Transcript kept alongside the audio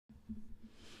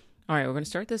All right, we're going to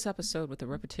start this episode with a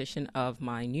repetition of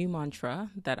my new mantra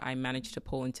that I managed to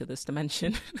pull into this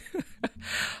dimension.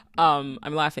 I'm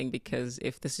laughing because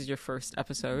if this is your first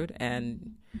episode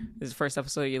and this is the first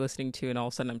episode you're listening to, and all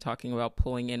of a sudden I'm talking about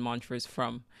pulling in mantras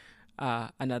from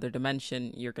another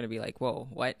dimension, you're going to be like, whoa,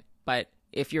 what? But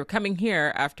if you're coming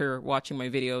here after watching my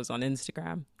videos on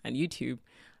Instagram and YouTube,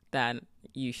 then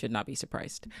you should not be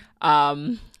surprised.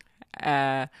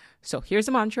 So here's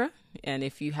a mantra, and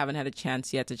if you haven't had a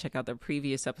chance yet to check out the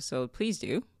previous episode, please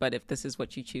do. But if this is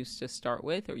what you choose to start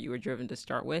with, or you were driven to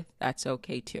start with, that's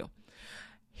okay too.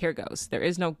 Here goes. There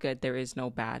is no good, there is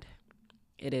no bad.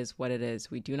 It is what it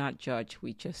is. We do not judge,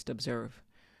 we just observe.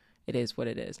 It is what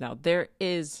it is. Now, there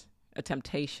is a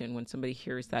temptation when somebody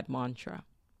hears that mantra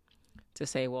to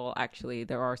say, well, actually,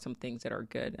 there are some things that are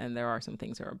good and there are some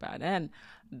things that are bad. And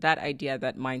that idea,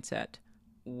 that mindset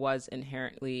was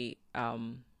inherently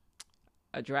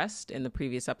addressed in the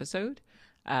previous episode.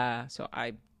 So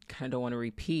I kind of don't want to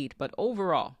repeat. But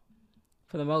overall,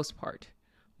 for the most part,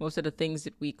 most of the things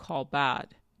that we call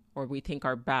bad or we think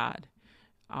are bad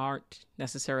aren't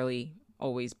necessarily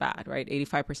always bad, right?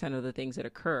 85% of the things that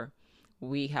occur,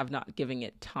 we have not given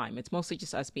it time. It's mostly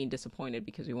just us being disappointed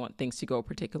because we want things to go a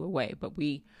particular way, but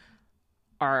we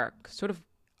are sort of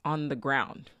on the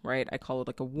ground, right? I call it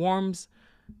like a worm's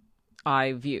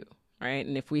eye view, right?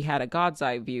 And if we had a God's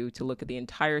eye view to look at the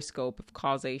entire scope of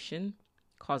causation,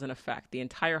 cause and effect, the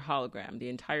entire hologram, the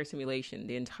entire simulation,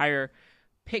 the entire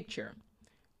picture,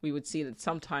 we would see that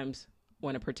sometimes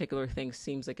when a particular thing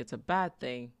seems like it's a bad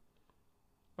thing,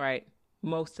 right?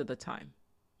 Most of the time,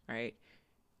 right?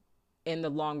 In the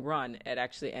long run, it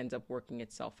actually ends up working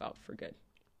itself out for good,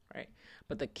 right?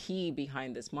 But the key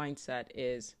behind this mindset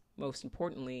is, most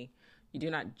importantly, you do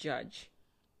not judge,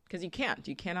 because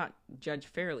you cannot judge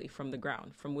fairly from the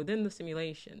ground, from within the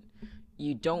simulation.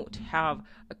 You don't have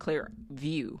a clear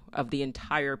view of the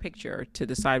entire picture to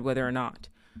decide whether or not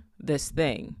this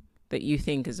thing that you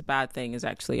think is a bad thing is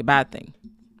actually a bad thing,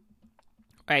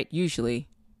 right? Usually,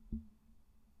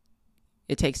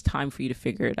 it takes time for you to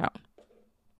figure it out.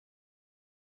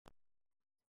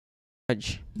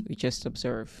 We just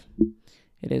observe.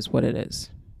 It is what it is.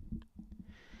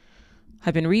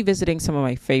 I've been revisiting some of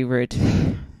my favorite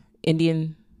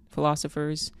Indian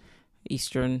philosophers,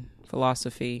 Eastern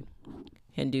philosophy,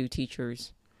 Hindu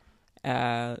teachers.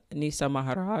 Nisa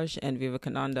Maharaj and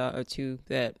Vivekananda are two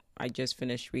that I just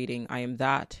finished reading. I Am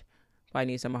That by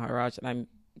Nisa Maharaj, and I'm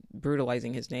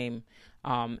brutalizing his name.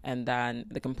 And then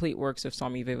the complete works of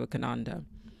Swami Vivekananda.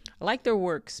 I like their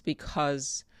works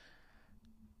because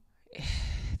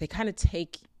they kind of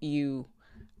take you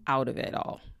out of it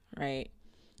all, right?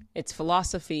 It's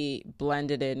philosophy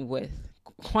blended in with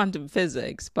quantum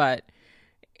physics, but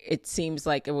it seems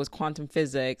like it was quantum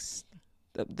physics,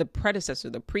 the predecessor,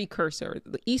 the precursor.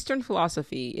 The Eastern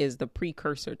philosophy is the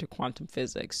precursor to quantum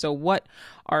physics. So what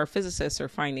our physicists are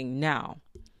finding now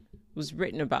was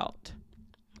written about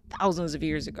thousands of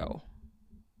years ago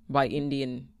by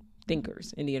Indian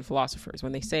thinkers, Indian philosophers.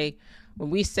 When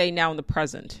we say now in the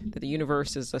present that the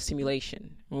universe is a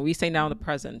simulation, when we say now in the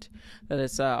present that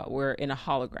it's we're in a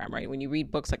hologram, right? When you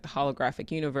read books like The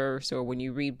Holographic Universe, or when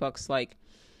you read books like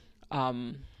I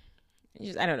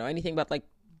don't know, anything about like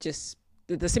just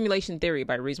the simulation theory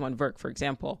by Rizwan Virk, for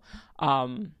example,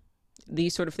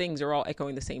 these sort of things are all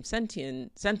echoing the same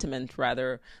sentiment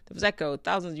rather that was echoed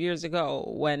thousands of years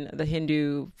ago when the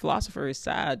Hindu philosophers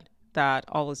said that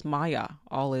all is Maya,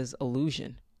 all is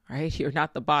illusion, right? You're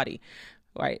not the body,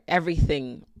 right?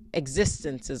 Everything,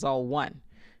 existence is all one.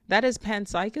 That is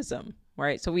panpsychism,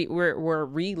 right? So we're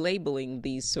relabeling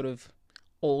these sort of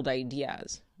old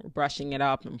ideas. We're brushing it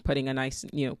up and putting a nice,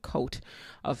 coat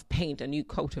of paint, a new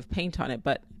coat of paint on it.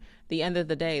 But at the end of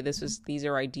the day, these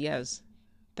are ideas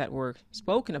that were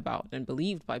spoken about and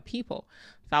believed by people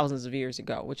thousands of years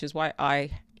ago, which is why I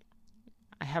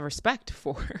have respect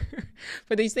for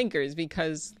these thinkers,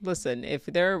 because listen, if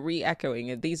they're re-echoing,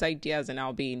 if these ideas are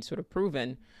now being sort of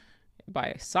proven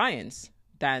by science,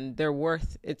 then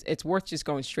it's worth just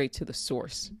going straight to the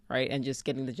source, right? And just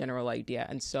getting the general idea.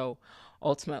 And so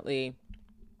ultimately,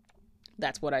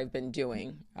 that's what I've been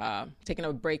doing, taking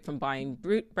a break from buying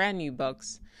brand new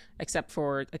books, except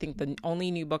for, I think the only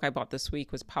new book I bought this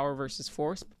week was Power versus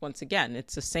Force. Once again,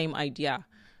 it's the same idea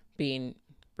being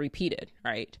repeated,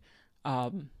 right?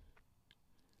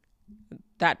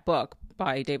 That book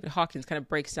by David Hawkins kind of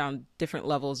breaks down different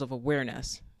levels of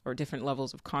awareness or different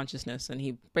levels of consciousness, and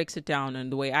he breaks it down,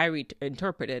 and the way I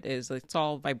interpret it is it's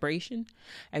all vibration,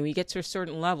 and we get to a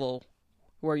certain level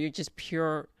where you're just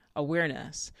pure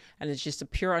awareness, and it's just a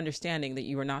pure understanding that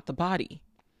you are not the body,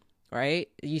 right?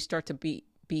 You start to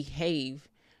behave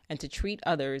and to treat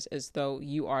others as though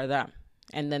you are them.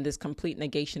 And then this complete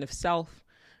negation of self,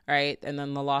 right? And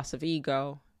then the loss of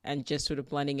ego and just sort of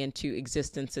blending into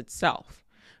existence itself,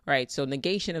 right? So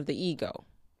negation of the ego,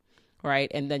 right?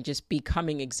 And then just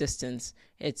becoming existence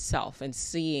itself and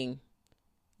seeing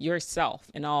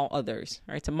yourself and all others,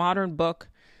 right? It's a modern book,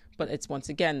 but it's once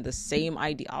again the same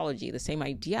ideology, the same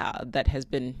idea that has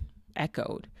been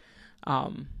echoed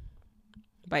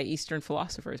by Eastern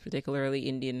philosophers, particularly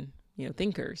Indian,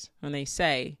 thinkers, when they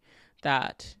say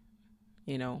that,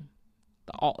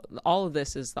 all of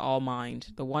this is the all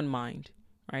mind, the one mind,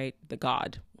 right? The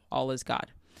God, all is God.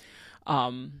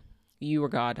 You are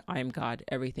God, I am God,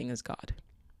 everything is God.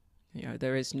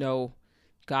 There is no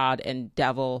God and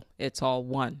devil, it's all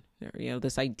one.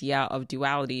 This idea of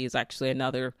duality is actually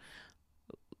another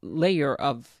layer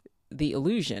of the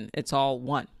illusion. It's all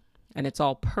one, and it's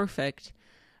all perfect,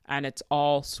 and it's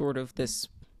all sort of this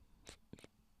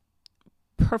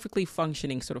perfectly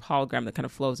functioning sort of hologram that kind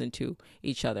of flows into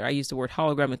each other. I use the word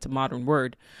hologram, it's a modern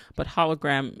word, but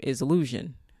hologram is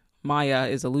illusion. Maya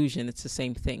is illusion, it's the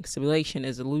same thing. Simulation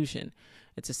is illusion,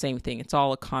 it's the same thing. It's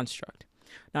all a construct.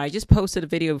 Now, I just posted a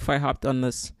video before I hopped on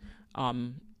this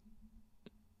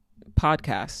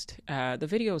podcast. The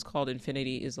video is called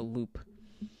Infinity is a Loop.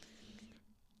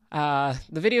 The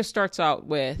video starts out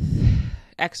with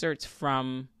excerpts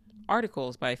from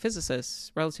articles by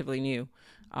physicists, relatively new.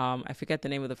 I forget the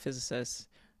name of the physicists,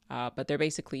 but they're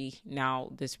basically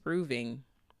now disproving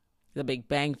the Big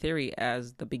Bang Theory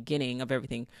as the beginning of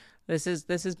everything. This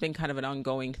has been kind of an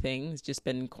ongoing thing. It's just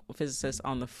been physicists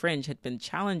on the fringe had been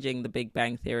challenging the Big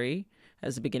Bang Theory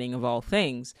as the beginning of all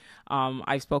things.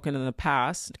 I've spoken in the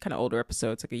past, kind of older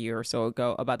episodes, like a year or so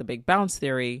ago, about the Big Bounce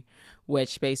Theory,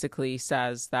 which basically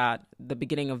says that the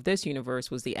beginning of this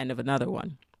universe was the end of another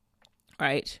one.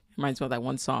 Right? Reminds me of that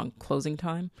one song, Closing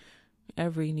Time.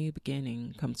 Every new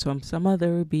beginning comes from some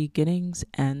other beginning's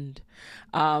end.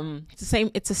 It's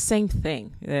the same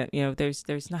thing.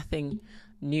 There's nothing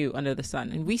new under the sun.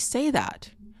 And we say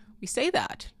that.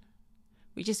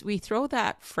 We throw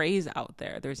that phrase out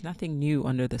there. There's nothing new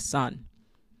under the sun.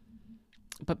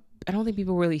 But I don't think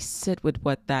people really sit with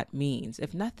what that means.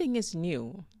 If nothing is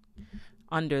new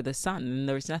under the sun, then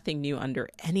there's nothing new under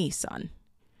any sun.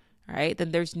 Right?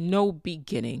 Then there's no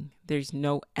beginning. There's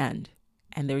no end.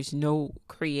 And there's no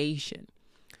creation.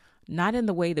 Not in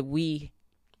the way that we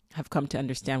have come to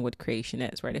understand what creation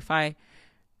is, right?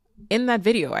 In that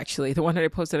video, actually, the one that I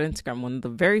posted on Instagram, one of the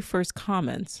very first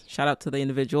comments, shout out to the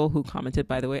individual who commented,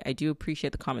 by the way, I do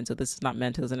appreciate the comment, so this is not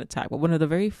meant as an attack, but one of the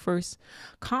very first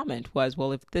comment was,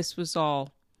 well, if this was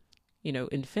all,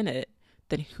 infinite,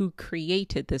 then who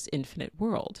created this infinite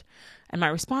world? And my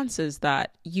response is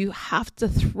that you have to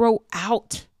throw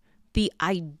out the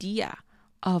idea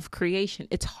of creation.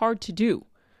 It's hard to do.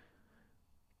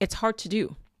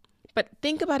 But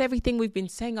think about everything we've been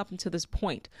saying up until this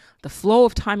point. The flow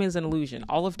of time is an illusion.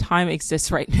 All of time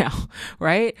exists right now,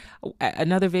 right?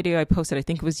 Another video I posted, I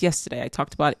think it was yesterday, I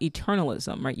talked about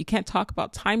eternalism, right? You can't talk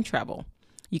about time travel.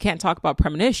 You can't talk about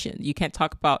premonition. You can't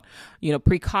talk about,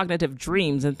 precognitive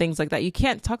dreams and things like that. You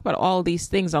can't talk about all of these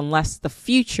things unless the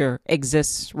future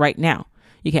exists right now.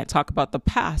 You can't talk about the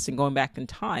past and going back in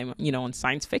time, in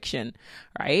science fiction,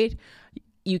 right?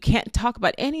 You can't talk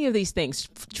about any of these things.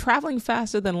 Traveling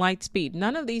faster than light speed.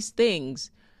 None of these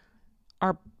things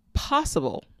are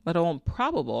possible, let alone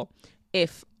probable,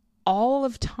 if all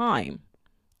of time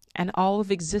and all of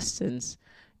existence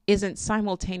isn't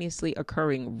simultaneously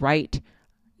occurring right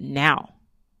now.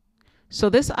 So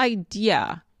this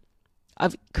idea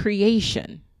of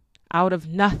creation out of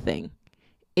nothing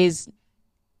is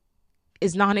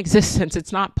non-existence.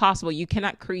 It's not possible. You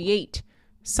cannot create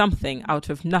something out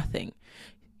of nothing.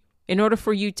 In order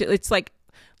for you to, it's like,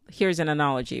 here's an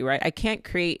analogy, right? I can't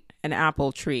create an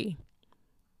apple tree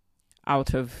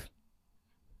out of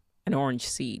an orange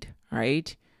seed,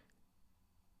 right?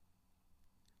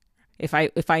 If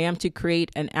I am to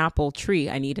create an apple tree,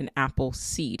 I need an apple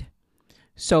seed.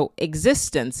 So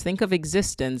existence, think of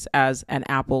existence as an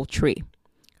apple tree,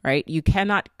 right? You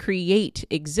cannot create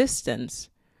existence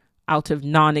out of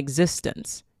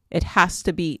non-existence. It has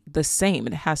to be the same.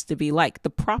 It has to be like the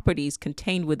properties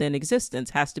contained within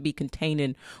existence has to be contained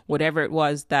in whatever it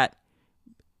was that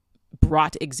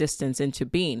brought existence into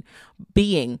being.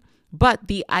 But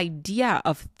the idea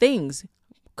of things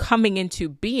coming into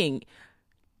being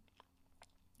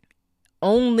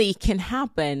only can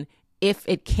happen if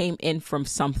it came in from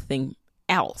something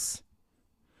else.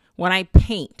 When I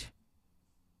paint,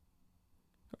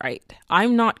 right,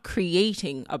 I'm not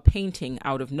creating a painting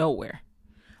out of nowhere.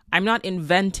 I'm not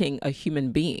inventing a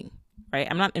human being, right?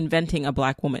 I'm not inventing a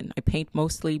black woman. I paint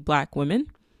mostly black women,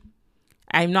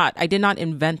 I did not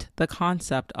invent the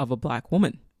concept of a black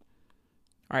woman,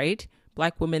 right?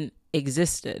 Black women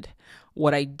existed.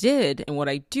 What I did and what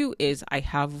I do is I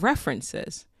have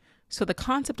references. So the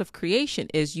concept of creation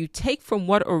is you take from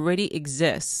what already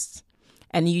exists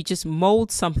and you just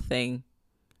mold something,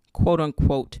 quote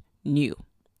unquote, new.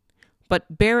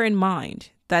 But bear in mind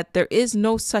that there is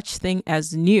no such thing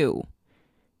as new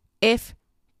if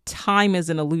time is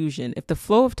an illusion, if the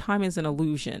flow of time is an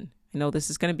illusion. I know this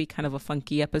is going to be kind of a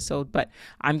funky episode, but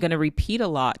I'm going to repeat a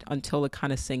lot until it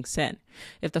kind of sinks in.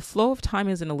 If the flow of time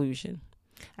is an illusion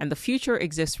and the future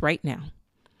exists right now,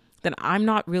 then I'm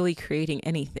not really creating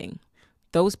anything.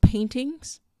 Those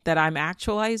paintings that I'm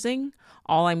actualizing,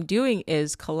 all I'm doing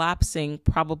is collapsing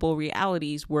probable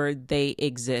realities where they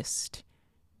exist.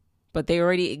 But they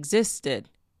already existed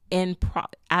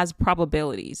as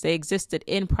probabilities. They existed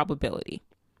in probability.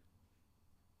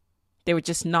 They were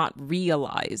just not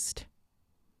realized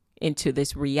into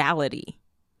this reality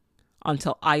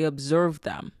until I observed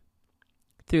them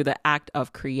through the act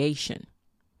of creation.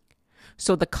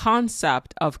 So the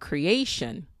concept of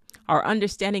creation, our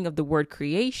understanding of the word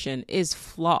creation, is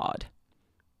flawed.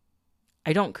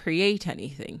 I don't create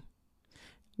anything.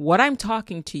 What I'm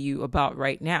talking to you about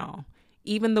right now,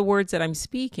 even the words that I'm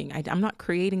speaking, I'm not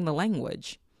creating the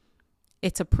language.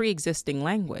 It's a pre-existing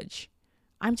language.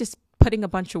 I'm just putting a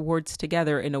bunch of words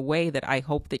together in a way that I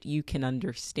hope that you can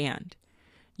understand,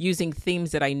 using themes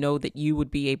that I know that you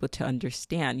would be able to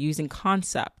understand, using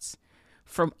concepts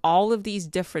from all of these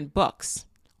different books,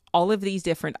 all of these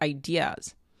different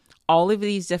ideas, all of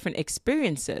these different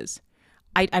experiences.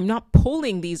 I'm not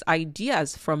pulling these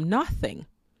ideas from nothing.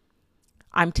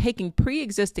 I'm taking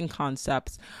pre-existing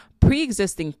concepts,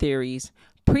 pre-existing theories,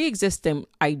 pre-existing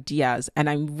ideas, and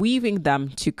I'm weaving them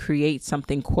to create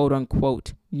something quote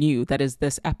unquote new, that is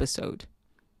this episode.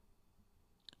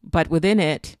 But within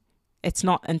it, it's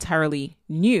not entirely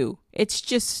new. It's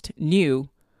just new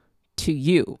to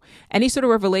you. Any sort of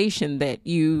revelation that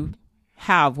you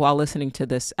have while listening to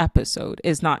this episode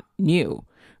is not new,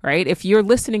 right? If you're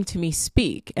listening to me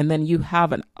speak and then you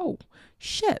have an, oh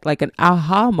shit, like an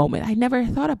aha moment, I never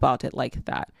thought about it like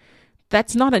that.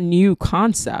 That's not a new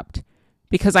concept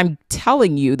because I'm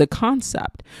telling you the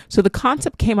concept. So the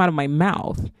concept came out of my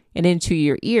mouth and into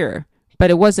your ear,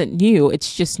 but it wasn't new.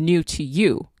 It's just new to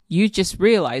you. You just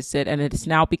realized it and it has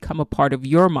now become a part of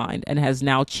your mind and has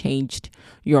now changed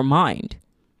your mind,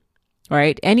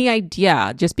 right? Any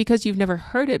idea, just because you've never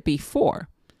heard it before,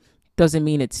 doesn't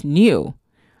mean it's new.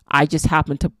 I just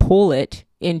happen to pull it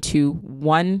into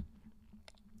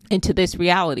this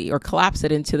reality or collapse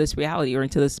it into this reality or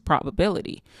into this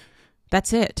probability.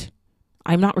 That's it.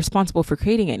 I'm not responsible for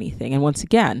creating anything. And once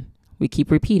again, we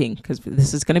keep repeating because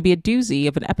this is going to be a doozy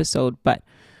of an episode, but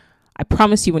I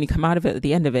promise you when you come out of it, at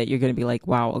the end of it, you're going to be like,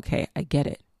 wow, okay, I get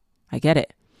it. I get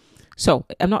it. So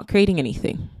I'm not creating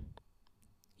anything.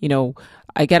 You know,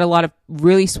 I get a lot of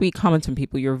really sweet comments from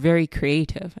people. You're very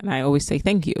creative. And I always say,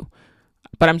 thank you.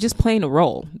 But I'm just playing a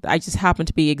role. I just happen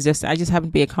to be existing. I just happen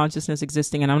to be a consciousness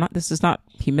existing. And this is not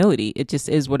humility. It just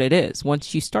is what it is.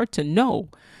 Once you start to know,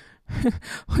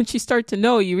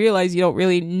 you realize you don't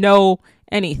really know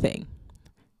anything.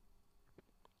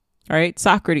 All right.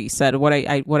 Socrates said, what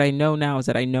I know now is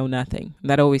that I know nothing. And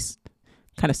that always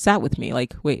kind of sat with me.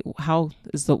 Like, wait, how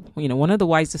is one of the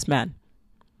wisest men,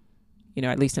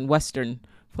 at least in Western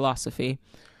philosophy,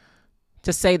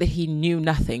 to say that he knew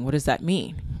nothing? What does that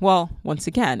mean? Well, once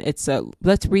again,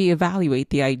 let's reevaluate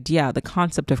the idea, the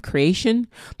concept of creation,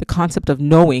 the concept of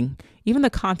knowing, even the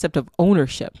concept of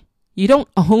ownership. You don't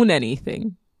own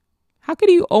anything. How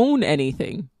could you own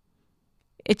anything?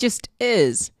 It just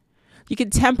is. You can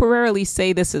temporarily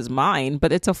say this is mine,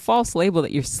 but it's a false label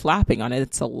that you're slapping on it.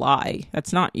 It's a lie.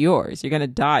 That's not yours. You're going to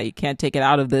die. You can't take it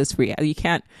out of this reality.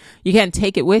 You can't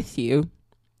take it with you.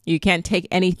 You can't take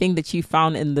anything that you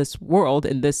found in this world,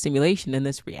 in this simulation, in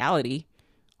this reality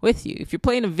with you. If you're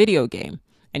playing a video game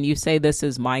and you say this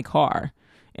is my car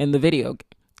in the video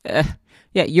game,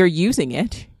 yeah, you're using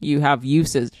it. You have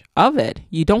usage of it.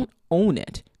 You don't own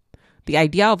it. The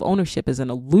idea of ownership is an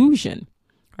illusion,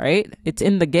 right? It's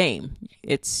in the game.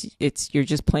 You're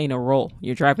just playing a role.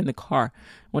 You're driving the car.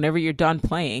 Whenever you're done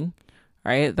playing,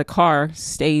 right, the car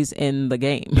stays in the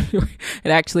game. It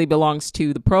actually belongs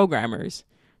to the programmers,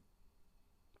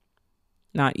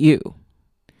 not you.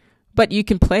 But you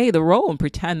can play the role and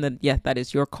pretend that, yeah, that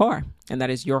is your car, and that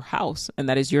is your house, and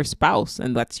that is your spouse,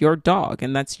 and that's your dog,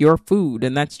 and that's your food,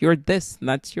 and that's your this, and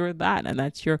that's your that, and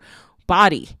that's your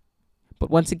body. But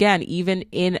once again, even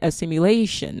in a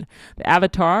simulation, the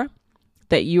avatar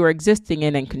that you are existing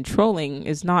in and controlling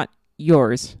is not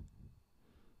yours.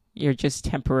 You're just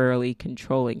temporarily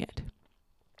controlling it.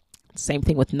 Same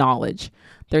thing with knowledge.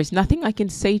 There's nothing I can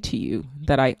say to you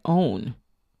that I own.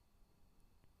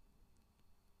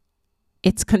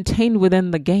 It's contained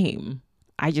within the game.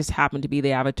 I just happen to be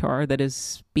the avatar that is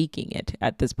speaking it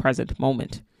at this present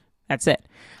moment. That's it.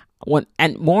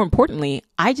 And more importantly,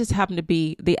 I just happen to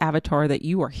be the avatar that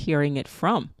you are hearing it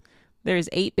from. There's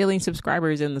 8 billion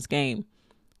subscribers in this game.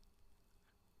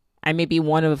 I may be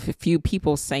one of a few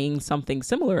people saying something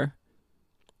similar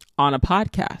on a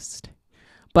podcast.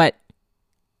 But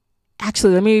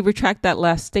actually, let me retract that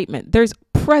last statement. There's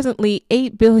presently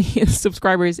 8 billion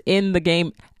subscribers in the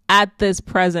game at this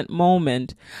present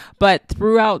moment. But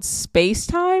throughout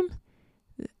space-time,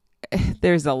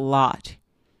 there's a lot.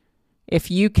 If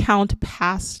you count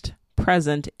past,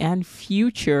 present, and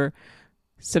future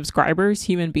subscribers,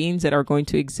 human beings that are going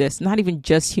to exist, not even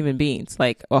just human beings,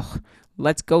 like,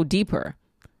 let's go deeper.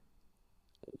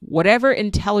 Whatever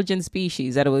intelligent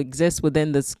species that will exist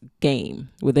within this game,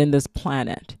 within this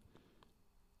planet,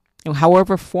 and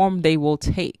however form they will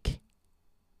take.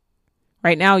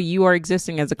 Right now, you are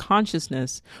existing as a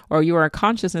consciousness, or you are a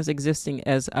consciousness existing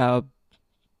as a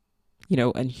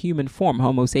human form,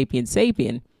 Homo sapien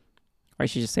sapien, or I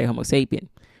should just say Homo sapien,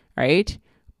 right?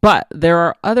 But there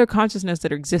are other consciousness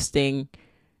that are existing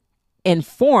in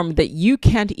form that you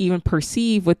can't even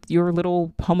perceive with your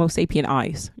little Homo sapien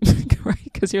eyes, right?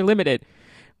 Because you're limited.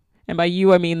 And by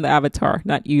you, I mean the avatar,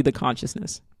 not you, the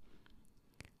consciousness.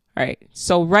 All right.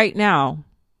 So right now,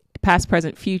 past,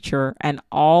 present, future, and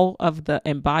all of the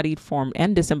embodied form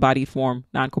and disembodied form,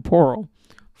 non-corporeal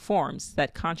forms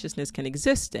that consciousness can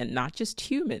exist in, not just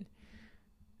human.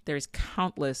 There's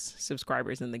countless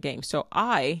subscribers in the game. So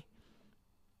I'm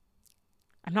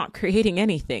not creating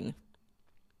anything.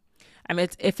 I mean,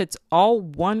 if it's all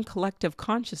one collective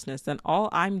consciousness, then all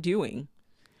I'm doing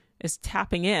is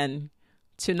tapping in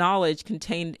to knowledge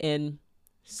contained in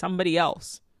somebody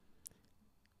else,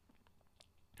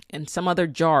 in some other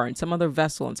jar, in some other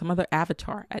vessel, in some other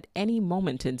avatar at any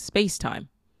moment in space-time.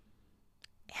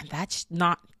 And that's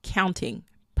not counting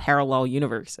parallel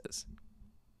universes.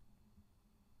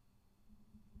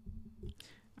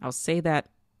 I'll say that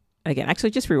again.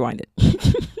 Actually, just rewind it.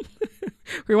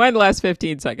 Rewind the last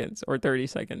 15 seconds or 30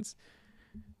 seconds.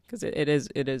 Because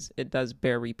it does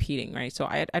bear repeating, right? So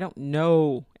I don't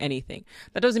know anything.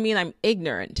 That doesn't mean I'm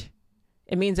ignorant.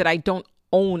 It means that I don't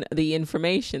own the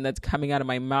information that's coming out of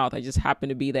my mouth. I just happen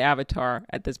to be the avatar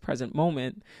at this present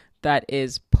moment that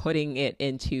is putting it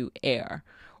into air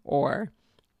or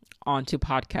onto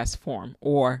podcast form,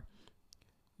 or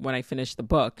when I finish the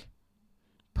book,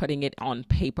 putting it on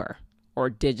paper or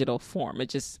digital form. It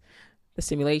just, the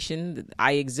simulation,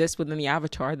 I exist within the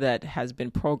avatar that has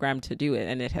been programmed to do it,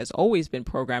 and it has always been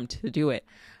programmed to do it.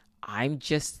 I'm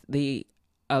just the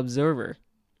observer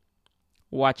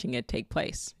watching it take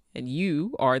place, and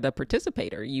you are the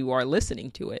participator. You are listening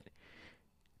to it.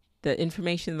 The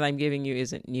information that I'm giving you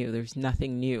isn't new. There's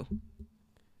nothing new.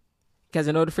 Because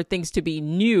in order for things to be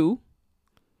new,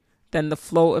 then the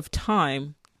flow of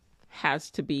time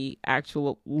has to be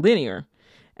actual linear,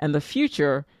 and the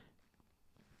future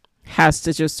has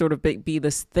to just sort of be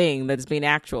this thing that is being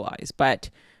actualized. But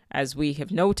as we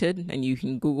have noted, and you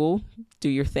can Google, do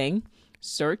your thing,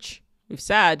 search, we've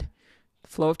said the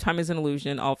flow of time is an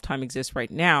illusion. All of time exists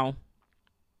right now.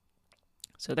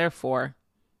 So therefore,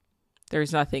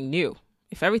 there's nothing new.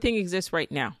 If everything exists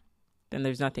right now, then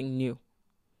there's nothing new.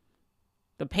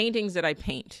 The paintings that I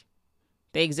paint,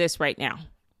 they exist right now.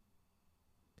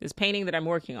 This painting that I'm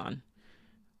working on,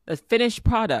 the finished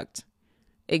product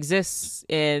exists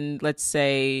in, let's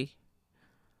say,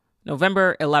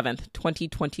 November 11th,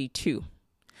 2022.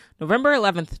 November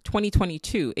 11th,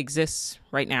 2022 exists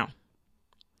right now.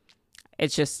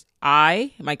 It's just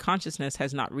my consciousness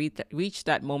has not reached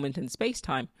that moment in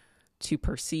space-time to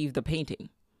perceive the painting.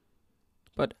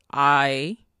 But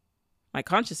my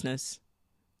consciousness,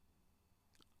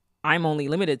 I'm only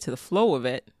limited to the flow of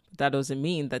it. That doesn't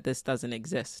mean that this doesn't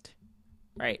exist,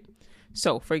 right?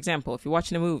 So, for example, if you're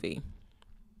watching a movie,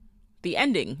 the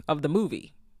ending of the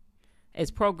movie is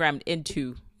programmed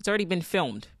into, it's already been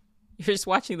filmed. You're just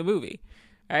watching the movie,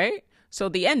 right? So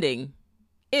the ending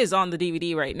is on the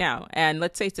DVD right now. And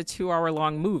let's say it's a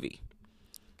 2-hour-long movie.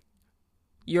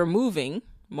 You're moving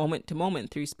moment to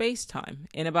moment through space-time.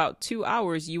 In about 2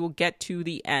 hours, you will get to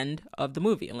the end of the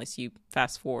movie, unless you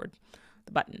fast forward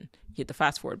the button. You hit the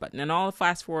fast forward button. And all the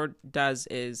fast forward does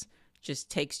is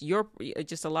it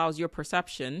just allows your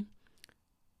perception,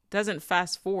 doesn't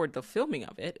fast forward the filming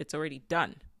of it. It's already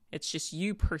done. It's just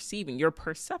you perceiving, your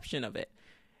perception of it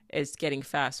is getting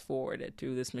fast forwarded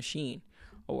through this machine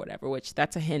or whatever, which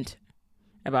that's a hint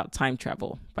about time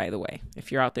travel, by the way.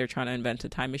 If you're out there trying to invent a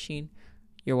time machine,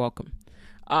 You're welcome.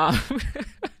 Um,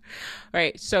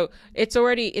 right. So it's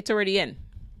already in.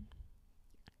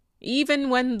 Even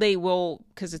when they will,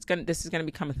 because this is gonna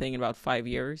become a thing in about 5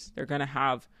 years. They're gonna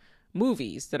have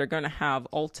movies that are gonna have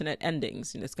alternate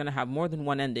endings, and it's gonna have more than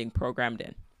one ending programmed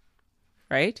in,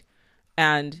 right?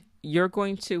 And you're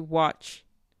going to watch.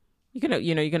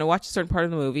 You're gonna watch a certain part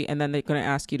of the movie, and then they're gonna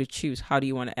ask you to choose how do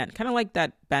you want to end, kind of like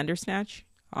that Bandersnatch,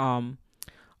 on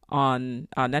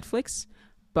Netflix,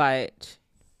 but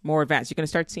more advanced. You're gonna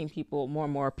start seeing more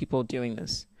and more people doing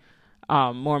this,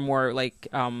 more and more like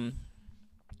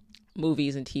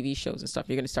movies and TV shows and stuff.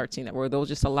 You're gonna start seeing that where they'll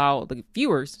just allow the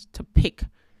viewers to pick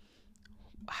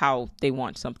how they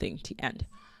want something to end.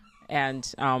 And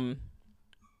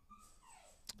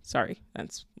sorry,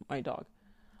 that's my dog.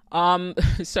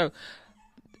 So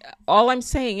all I'm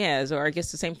saying is, or I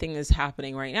guess the same thing is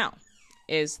happening right now,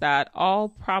 is that all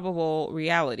probable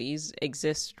realities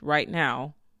exist right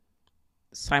now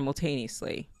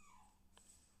simultaneously.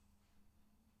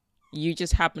 You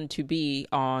just happen to be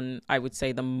on, I would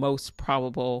say, the most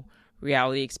probable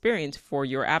reality experience for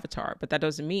your avatar. But that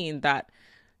doesn't mean that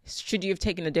should you have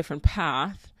taken a different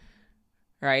path,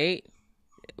 right?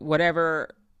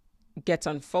 Whatever gets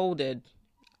unfolded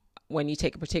when you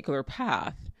take a particular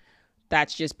path,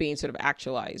 that's just being sort of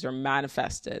actualized or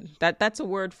manifested. That's a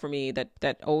word for me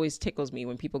that always tickles me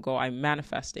when people go, I'm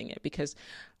manifesting it, because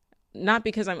not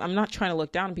because I'm not trying to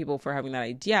look down on people for having that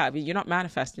idea. I mean, you're not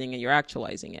manifesting it, you're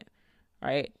actualizing it,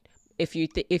 right? If you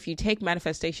take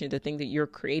manifestation to think that you're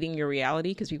creating your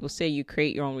reality, because people say you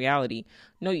create your own reality.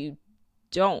 No, you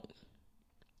don't.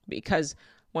 Because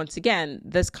once again,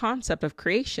 this concept of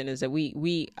creation is that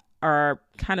we are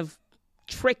kind of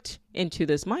tricked into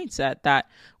this mindset that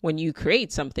when you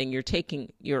create something,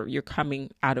 you're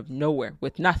coming out of nowhere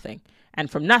with nothing, and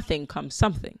from nothing comes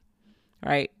something,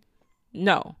 right?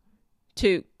 No.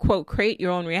 To quote, create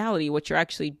your own reality, what you're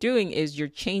actually doing is you're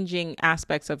changing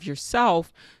aspects of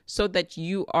yourself so that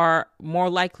you are more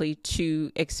likely to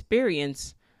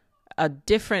experience a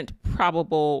different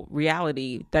probable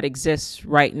reality that exists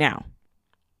right now.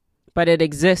 But it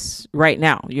exists right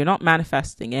now. You're not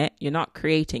manifesting it. You're not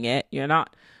creating it. You're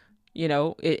not,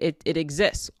 it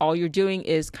exists. All you're doing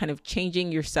is kind of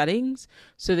changing your settings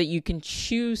so that you can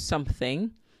choose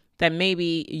something that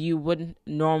maybe you wouldn't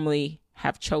normally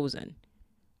have chosen.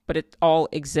 But it all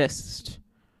exists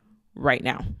right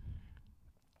now.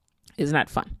 Isn't that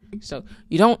fun? So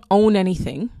you don't own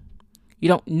anything. You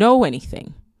don't know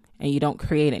anything. And you don't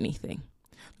create anything.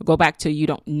 We'll go back to you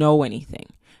don't know anything.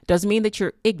 Doesn't mean that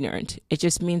you're ignorant. It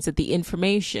just means that the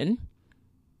information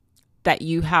that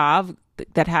you have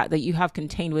that you have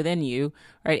contained within you,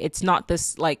 right? It's not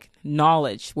this like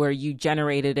knowledge where you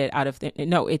generated it out of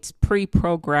no, it's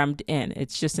pre-programmed in.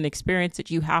 It's just an experience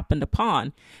that you happened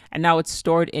upon, and now it's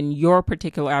stored in your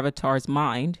particular avatar's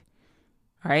mind,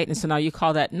 right? And so now you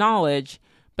call that knowledge,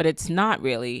 but it's not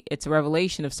really. It's a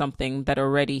revelation of something that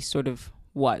already sort of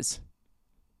was.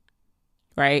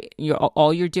 Right?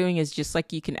 All you're doing is, just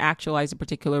like you can actualize a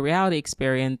particular reality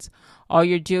experience, all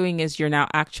you're doing is you're now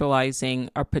actualizing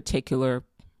a particular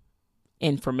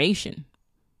information.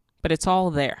 But it's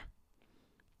all there.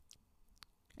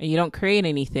 And you don't create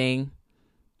anything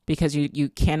because you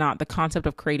cannot. The concept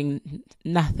of creating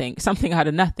nothing, something out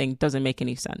of nothing, doesn't make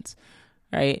any sense.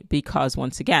 Right? Because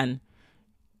once again,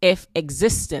 if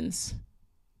existence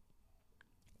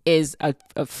is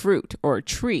a fruit or a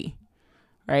tree,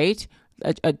 right?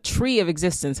 A tree of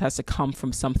existence has to come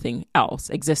from something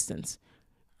else, existence,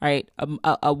 right?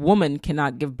 A woman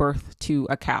cannot give birth to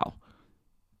a cow,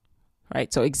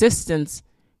 right? So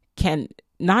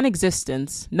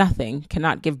non-existence, nothing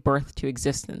cannot give birth to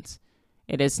existence.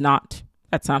 That's not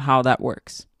how that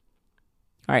works.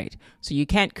 All right. So you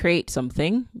can't create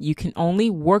something. You can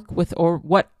only work with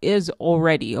what is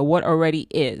already, or what already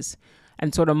is,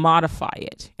 and sort of modify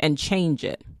it and change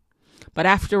it. But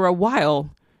after a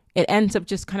while, it ends up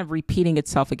just kind of repeating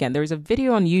itself again. There's a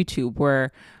video on YouTube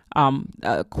where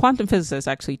a quantum physicist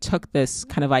actually took this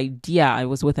kind of idea. It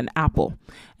was with an apple.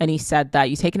 And he said that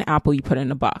you take an apple, you put it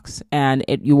in a box, and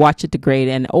you watch it degrade.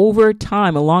 And over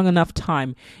time, a long enough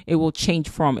time, it will change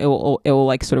form. It will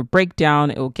like sort of break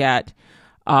down. It will get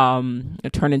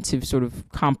turn into sort of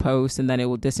compost, and then it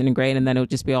will disintegrate, and then it will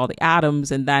just be all the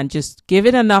atoms. And then just give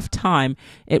it enough time,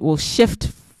 it will shift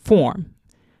form.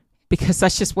 Because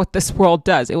that's just what this world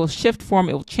does. It will shift form,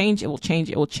 it will change, it will change,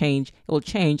 it will change, it will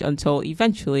change until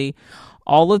eventually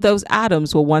all of those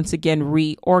atoms will once again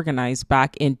reorganize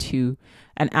back into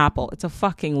an apple. It's a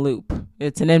fucking loop.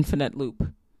 It's an infinite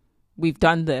loop. We've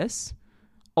done this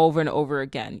over and over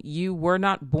again. You were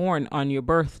not born on your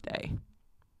birthday.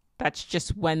 That's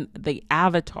just when the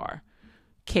avatar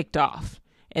kicked off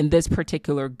in this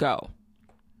particular go.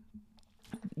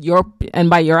 And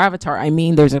by your avatar, I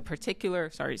mean there's a particular,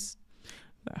 sorry,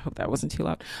 I hope that wasn't too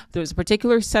loud. There's a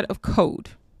particular set of code,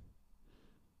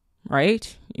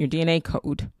 right? Your DNA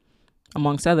code,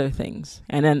 amongst other things.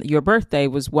 And then your birthday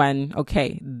was when,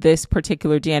 okay, this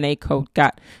particular DNA code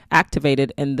got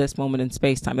activated in this moment in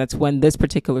space-time. That's when this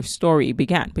particular story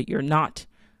began. But you're not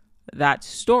that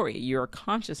story. You're a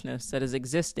consciousness that is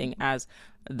existing as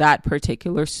that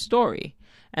particular story.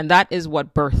 And that is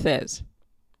what birth is.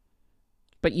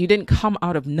 But you didn't come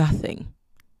out of nothing.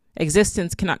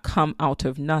 Existence cannot come out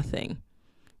of nothing.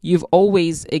 You've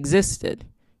always existed.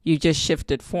 You just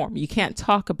shifted form. You can't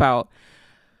talk about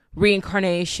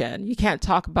reincarnation. You can't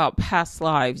talk about past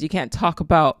lives. You can't talk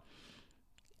about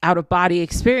out-of-body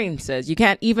experiences. You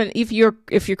can't, even if you're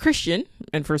Christian,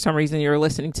 and for some reason you're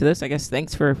listening to this, I guess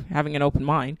thanks for having an open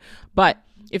mind. But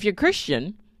if you're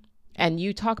Christian and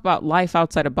you talk about life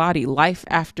outside of body, life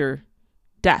after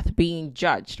death, being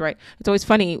judged, right? It's always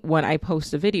funny when I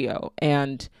post a video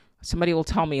and somebody will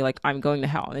tell me like I'm going to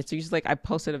hell. And it's usually like I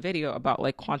posted a video about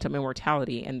like quantum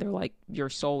immortality and they're like, your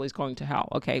soul is going to hell.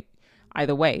 Okay.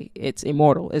 Either way, it's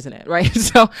immortal, isn't it? Right.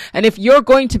 So, and if you're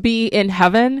going to be in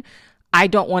heaven, I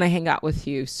don't want to hang out with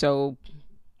you. So,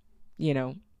 you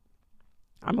know,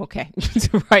 I'm okay.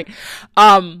 Right.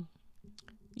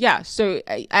 Yeah. So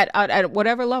at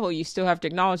whatever level, you still have to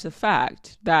acknowledge the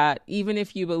fact that even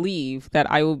if you believe that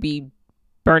I will be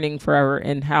burning forever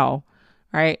in hell,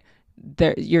 right,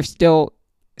 there, you're still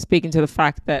speaking to the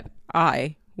fact that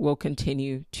I will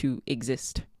continue to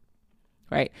exist.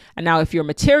 Right. And now if you're a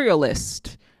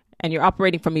materialist and you're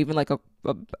operating from even like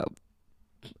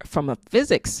from a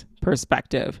physics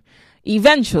perspective,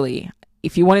 eventually,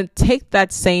 if you want to take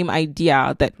that same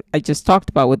idea that I just talked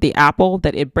about with the apple,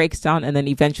 that it breaks down and then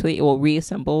eventually it will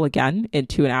reassemble again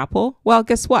into an apple. Well,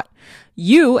 guess what?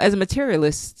 You as a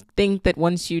materialist think that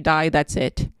once you die, that's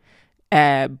it.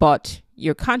 But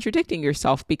you're contradicting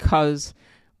yourself, because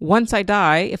once I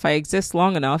die, if I exist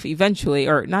long enough, eventually,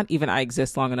 or not even I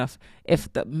exist long enough,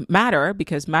 if the matter,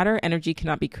 because matter energy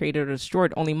cannot be created or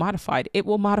destroyed, only modified, it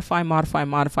will modify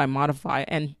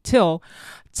until,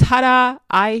 ta-da,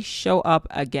 I show up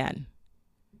again.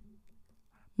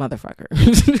 Motherfucker.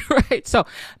 Right? So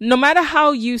no matter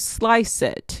how you slice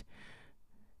it,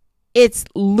 it's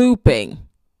looping.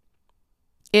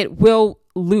 It will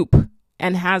loop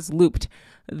and has looped.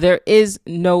 There is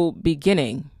no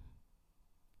beginning.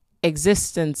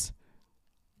 Existence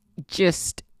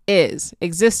just is.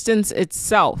 Existence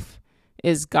itself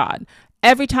is God.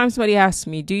 Every time somebody asks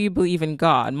me, do you believe in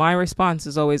God? My response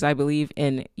is always, I believe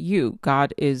in you.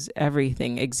 God is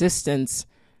everything. Existence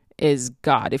is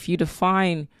God. If you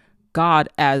define God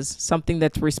as something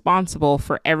that's responsible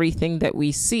for everything that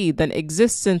we see, then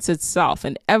existence itself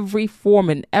in every form,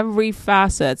 in every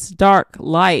facet, dark,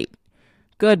 light,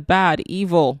 good, bad,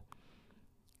 evil,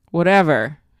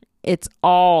 whatever, it's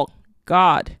all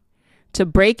God. To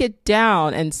break it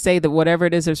down and say that whatever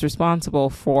it is responsible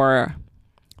for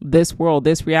this world,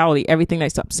 this reality, everything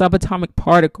that's subatomic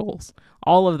particles,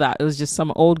 all of that, it was just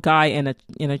some old guy in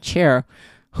a chair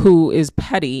who is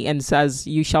petty and says,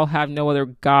 you shall have no other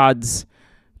gods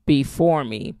before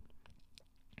me.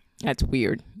 That's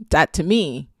weird. That to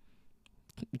me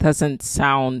doesn't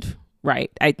sound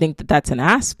right. I think that that's an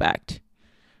aspect,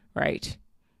 right?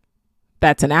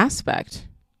 That's an aspect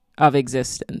of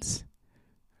existence.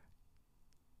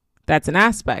 That's an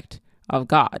aspect of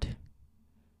God.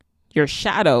 Your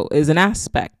shadow is an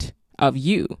aspect of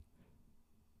you,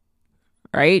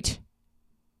 right?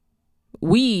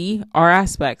 We are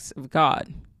aspects of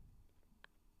God.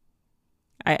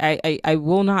 I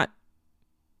will not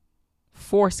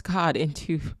force God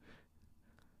into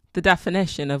the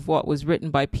definition of what was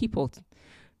written by people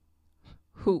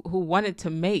who wanted to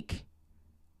make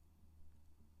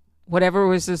whatever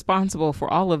was responsible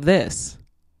for all of this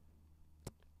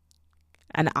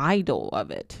an idol of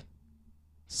it,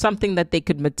 something that they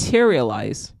could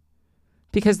materialize.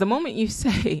 Because the moment you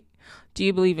say, do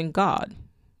you believe in God?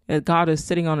 That God is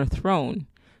sitting on a throne,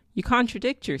 you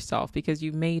contradict yourself, because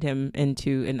you've made him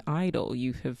into an idol.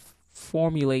 You have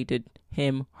formulated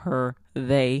him, her,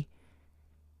 they,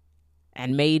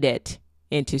 and made it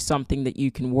into something that you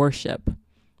can worship.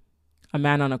 A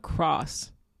man on a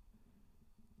cross.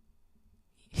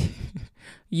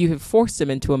 You have forced him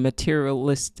into a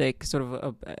materialistic sort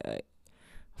of a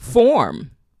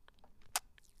form,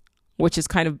 which is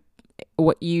kind of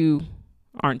what you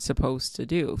aren't supposed to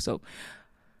do. So,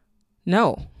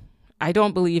 no, I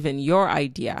don't believe in your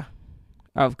idea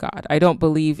of God. I don't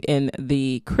believe in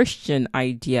the Christian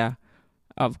idea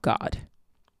of God.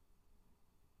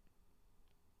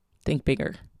 Think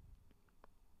bigger.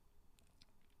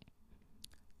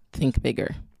 Think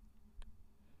bigger.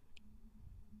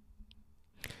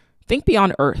 Think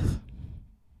beyond Earth.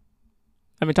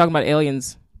 I've been talking about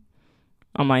aliens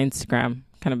on my Instagram.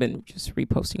 Kind of been just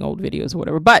reposting old videos or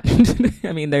whatever. But,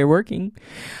 I mean, they're working.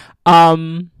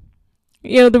 You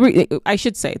know, I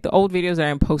should say, the old videos that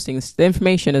I'm posting, the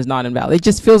information is not invalid. It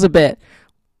just feels a bit...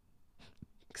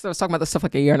 Because I was talking about this stuff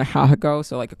like a year and a half ago.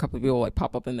 So, like, a couple of people, like,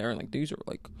 pop up in there and, like, these are,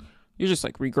 like... You're just,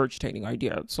 like, regurgitating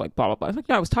ideas. Like, blah, blah, blah. I was like,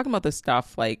 no, I was talking about this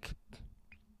stuff, like...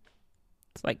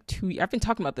 It's like I've been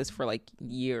talking about this for like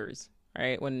years,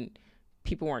 right? When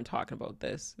people weren't talking about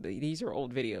this. These are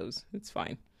old videos. It's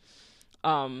fine.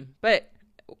 But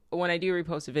when I do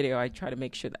repost a video, I try to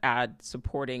make sure to add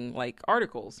supporting like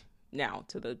articles now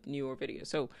to the newer videos.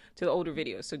 So to the older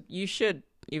videos. So you should,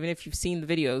 even if you've seen the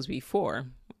videos before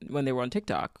when they were on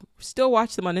TikTok, still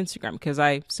watch them on Instagram because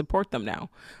I support them now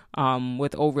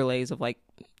with overlays of like,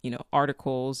 you know,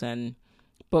 articles and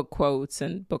book quotes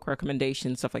and book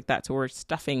recommendations, stuff like that. So we're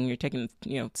stuffing, you're taking,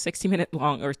 you know, 60-minute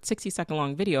long or 60-second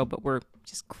long video, but we're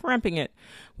just cramping it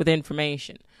with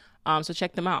information. So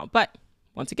check them out. But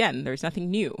once again, there's nothing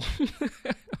new.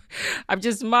 I'm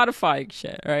just modifying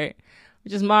shit, right? I'm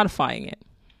just modifying it.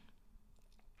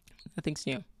 Nothing's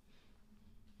new.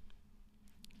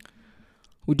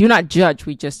 We do not judge,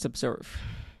 we just observe.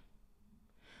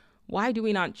 Why do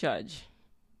we not judge?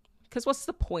 Because what's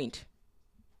the point?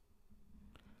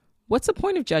 What's the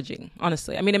point of judging,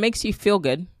 honestly? I mean, it makes you feel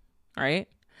good, right?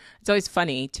 It's always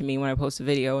funny to me when I post a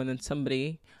video and then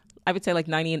somebody, I would say like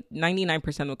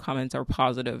 99% of the comments are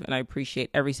positive, and I appreciate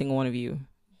every single one of you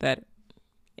that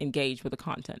engage with the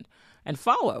content and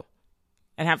follow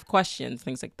and have questions,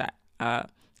 things like that.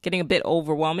 It's getting a bit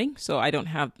overwhelming, so I don't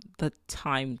have the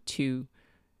time to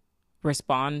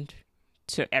respond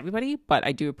to everybody, but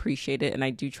I do appreciate it, and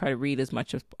I do try to read as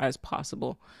much as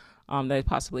possible. That I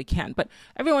possibly can. But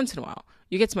every once in a while,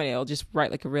 you get somebody that'll just write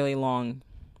like a really long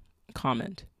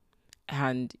comment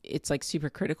and it's like super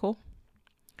critical.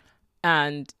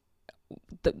 And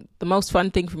the most fun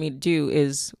thing for me to do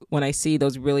is when I see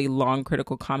those really long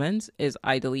critical comments is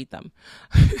I delete them.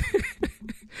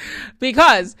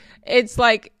 Because it's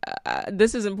like,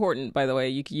 this is important, by the way.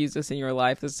 You can use this in your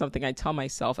life. This is something I tell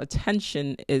myself.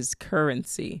 Attention is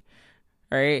currency.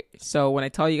 Right? So when I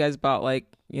tell you guys about like,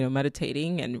 you know,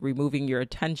 meditating and removing your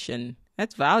attention,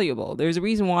 that's valuable. There's a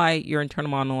reason why your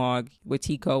internal monologue,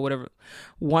 Wetiko, whatever,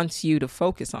 wants you to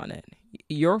focus on it.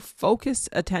 Your focused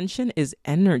attention is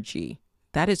energy.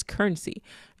 That is currency.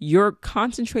 Your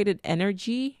concentrated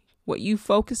energy, what you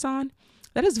focus on,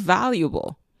 that is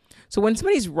valuable. So when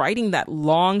somebody's writing that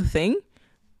long thing,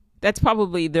 that's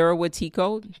probably their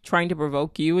Wetiko trying to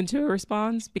provoke you into a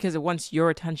response because it wants your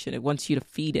attention. It wants you to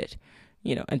feed it.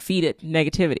 You know, and feed it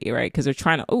negativity, right? Because they're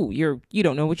trying to, you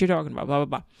don't know what you're talking about, blah, blah,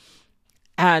 blah.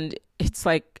 And it's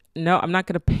like, no, I'm not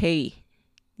going to pay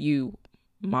you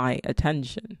my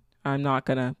attention. I'm not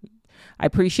going to, I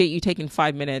appreciate you taking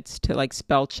 5 minutes to like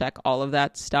spell check all of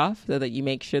that stuff so that you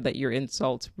make sure that your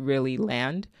insults really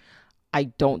land. I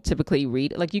don't typically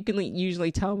read, like you can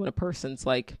usually tell when a person's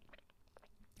like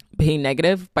being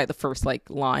negative by the first like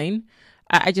line.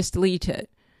 I just delete it.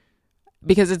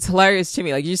 Because it's hilarious to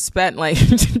me. Like you spent like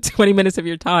 20 minutes of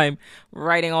your time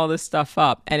writing all this stuff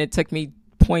up. And it took me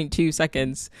 0.2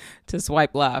 seconds to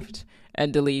swipe left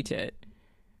and delete it.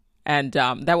 And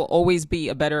that will always be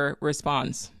a better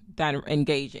response than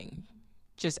engaging.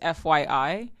 Just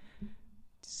FYI,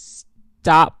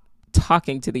 stop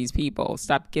talking to these people.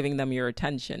 Stop giving them your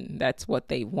attention. That's what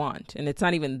they want. And it's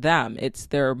not even them. It's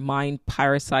their mind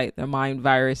parasite, their mind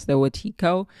virus, their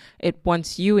Wetiko. It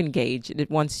wants you engaged.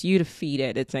 It wants you to feed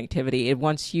it its activity. It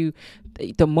wants you,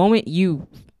 the moment you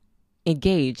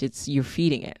engage, you're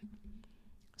feeding it.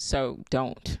 So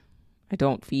I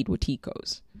don't feed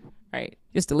Wetikos, right?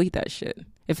 Just delete that shit.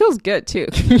 It feels good too.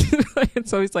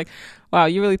 It's always like, wow,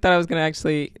 you really thought I was going to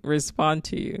actually respond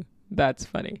to you. That's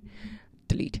funny.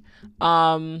 Delete.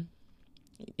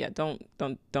 Yeah, don't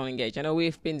engage. I know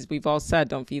we've all said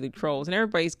don't feed the trolls, and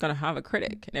everybody's gonna have a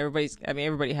critic, and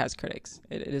everybody has critics.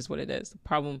 It is what it is.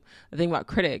 The thing about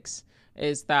critics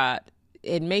is that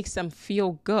it makes them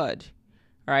feel good,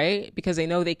 right? Because they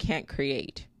know they can't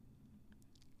create.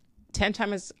 10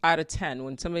 times out of 10,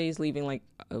 when somebody's leaving like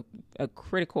a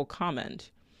critical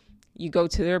comment, you go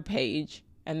to their page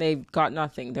and they've got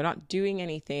nothing. They're not doing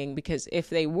anything, because if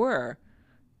they were,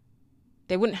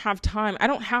 they wouldn't have time. I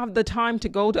don't have the time to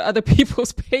go to other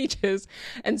people's pages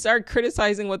and start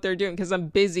criticizing what they're doing because I'm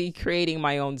busy creating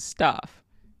my own stuff,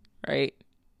 right?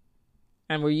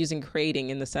 And we're using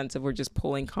creating in the sense of we're just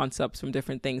pulling concepts from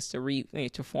different things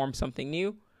to form something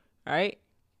new, right?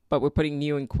 but we're putting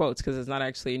new in quotes because it's not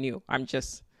actually new. I'm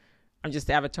just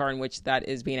the avatar in which that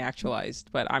is being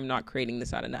actualized, but I'm not creating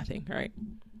this out of nothing, right?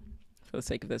 For the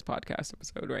sake of this podcast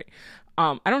episode, right?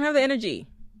 I don't have the energy,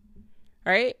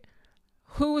 right?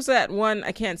 Who was that one?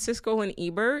 I can't. Siskel and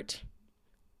Ebert.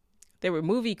 They were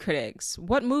movie critics.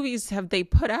 What movies have they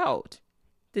put out?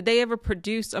 Did they ever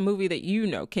produce a movie that you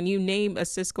know? Can you name a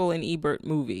Siskel and Ebert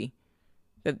movie?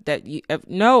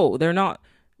 No, they're not.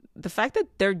 The fact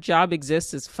that their job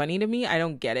exists is funny to me. I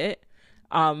don't get it.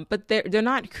 But they're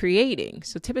not creating.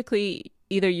 So typically,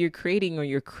 either you're creating or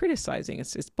you're criticizing.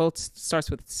 It's both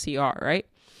starts with CR, right?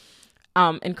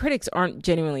 And critics aren't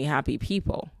genuinely happy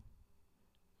people,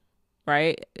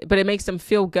 right? But it makes them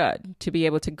feel good to be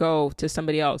able to go to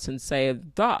somebody else and say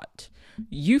that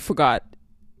you forgot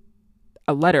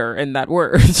a letter in that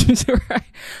word. Right?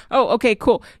 Oh, okay,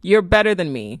 cool. You're better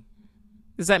than me.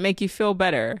 Does that make you feel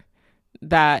better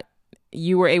that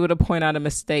you were able to point out a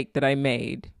mistake that I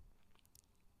made?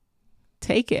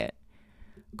 Take it.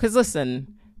 Because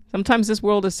listen, sometimes this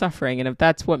world is suffering, and if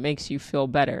that's what makes you feel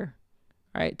better,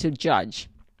 right, to judge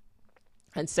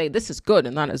and say this is good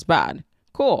and that is bad,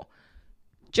 cool.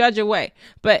 Judge away.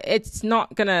 But it's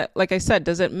not gonna, like I said,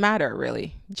 does it matter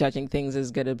really? Judging things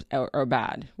as good or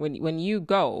bad. When you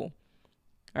go,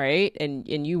 right,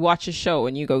 and you watch a show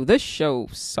and you go, this show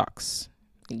sucks,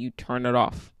 and you turn it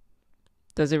off.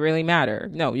 Does it really matter?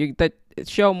 No, that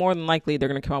show, more than likely they're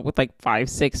going to come up with like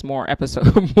 5-6 more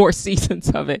episodes, more seasons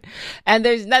of it. And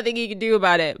there's nothing you can do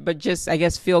about it, but just, I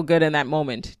guess, feel good in that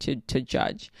moment to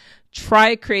judge.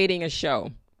 Try creating a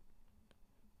show.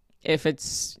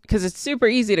 Because it's super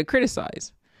easy to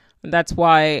criticize. And that's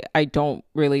why I don't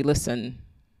really listen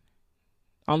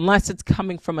unless it's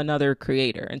coming from another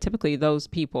creator. And typically those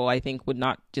people, I think, would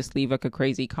not just leave like a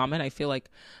crazy comment. I feel like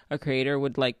a creator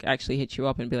would like actually hit you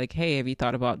up and be like, hey, have you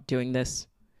thought about doing this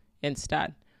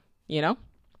instead? You know?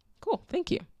 Cool.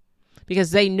 Thank you.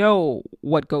 Because they know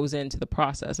what goes into the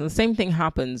process. And the same thing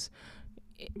happens,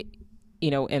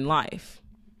 in life.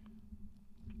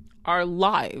 Our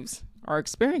lives, our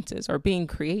experiences are being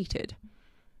created.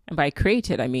 And by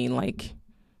created, I mean like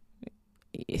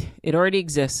it already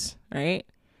exists, right?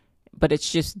 But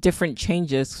it's just different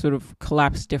changes sort of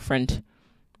collapse different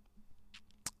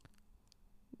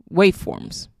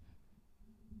waveforms.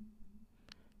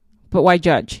 But why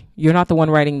judge? You're not the one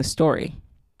writing the story,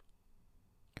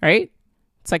 right?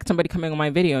 It's like somebody coming on my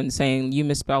video and saying, you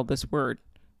misspelled this word.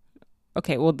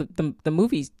 Okay, well, the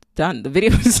movie's done. The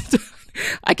video's done.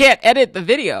 I can't edit the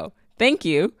video. Thank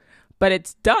you. But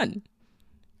it's done,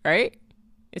 right?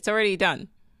 It's already done.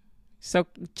 So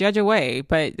judge away,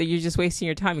 but you're just wasting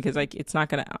your time because like it's not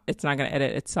gonna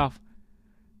edit itself.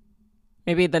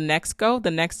 Maybe the next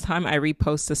time I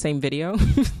repost the same video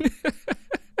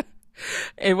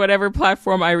in whatever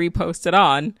platform I repost it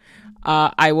on,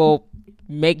 I will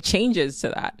make changes to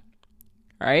that.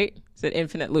 Right? It's an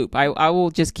infinite loop. I will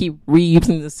just keep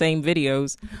reusing the same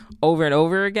videos over and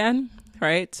over again.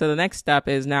 Right? So the next step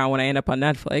is now when I end up on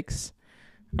Netflix,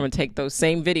 I'm gonna take those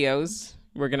same videos.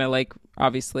 We're going to like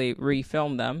obviously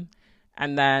refilm them.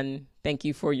 And then thank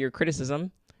you for your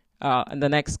criticism. And the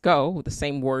next go with the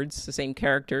same words, the same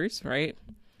characters, right?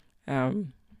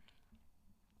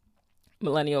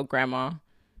 Millennial Grandma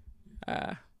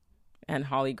and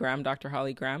Holly Graham, Dr.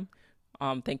 Holly Graham.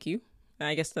 Thank you. And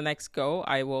I guess the next go,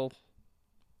 I will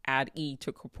add E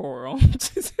to corporeal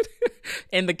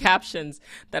in the captions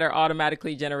that are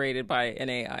automatically generated by an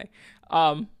AI.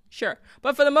 Sure.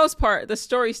 But for the most part, the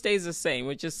story stays the same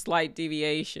with just slight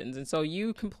deviations. And so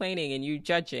you complaining and you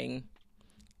judging,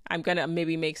 I'm going to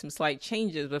maybe make some slight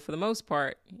changes. But for the most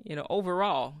part,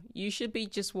 overall, you should be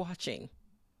just watching.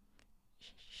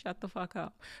 Shut the fuck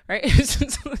up. Right?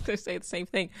 They say the same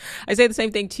thing. I say the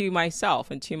same thing to myself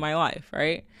and to my life.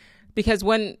 Right? Because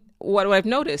what I've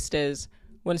noticed is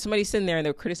when somebody's sitting there and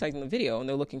they're criticizing the video and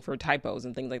they're looking for typos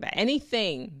and things like that,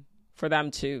 anything for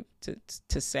them to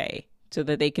say, so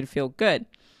that they can feel good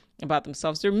about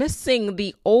themselves, they're missing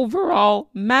the overall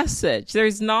message.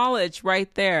 There's knowledge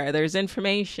right there. There's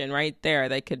information right there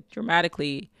that could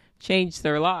dramatically change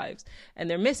their lives. And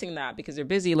they're missing that because they're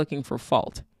busy looking for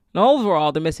fault. And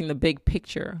overall, they're missing the big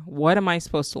picture. What am I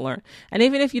supposed to learn? And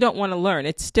even if you don't want to learn,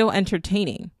 it's still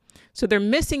entertaining. So they're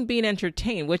missing being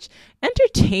entertained, which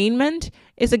entertainment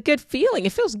is a good feeling.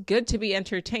 It feels good to be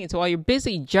entertained. So while you're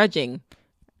busy judging,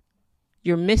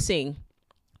 you're missing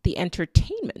the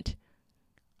entertainment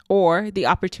or the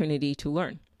opportunity to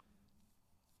learn.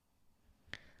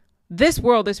 This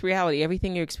world, this reality,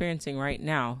 everything you're experiencing right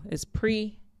now is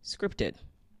pre-scripted.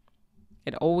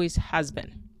 It always has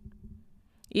been.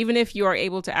 Even if you are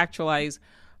able to actualize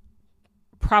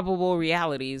probable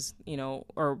realities,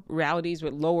 or realities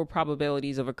with lower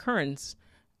probabilities of occurrence,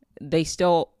 they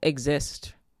still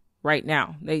exist right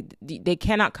now. They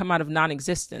cannot come out of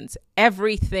non-existence.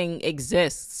 Everything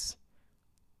exists.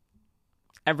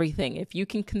 Everything. If you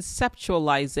can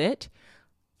conceptualize it,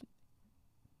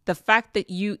 the fact that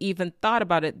you even thought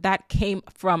about it, that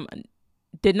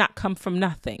did not come from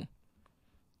nothing.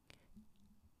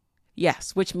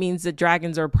 Yes, which means the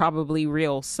dragons are probably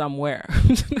real somewhere.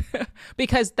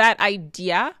 Because that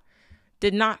idea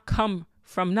did not come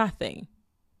from nothing.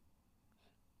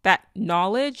 That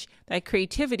knowledge, that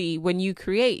creativity, when you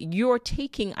create, you're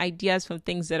taking ideas from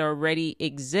things that already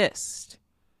exist.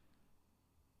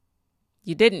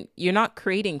 You're not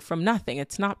creating from nothing.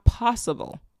 It's not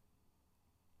possible.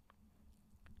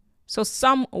 So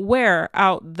somewhere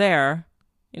out there,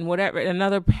 in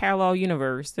another parallel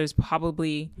universe, there's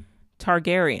probably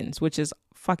Targaryens, which is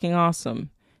fucking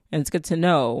awesome. And it's good to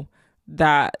know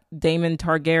that Daemon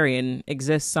Targaryen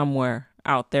exists somewhere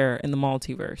out there in the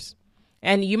multiverse.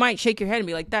 And you might shake your head and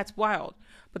be like, that's wild.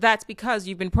 But that's because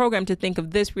you've been programmed to think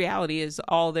of this reality as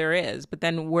all there is. But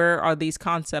then where are these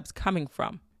concepts coming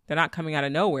from? They're not coming out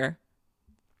of nowhere.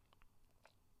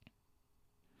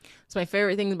 So my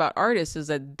favorite thing about artists is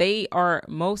that they are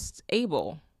most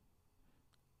able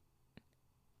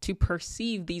to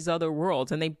perceive these other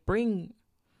worlds, and they bring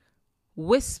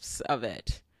wisps of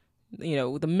it,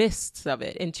 the mists of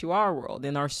it into our world,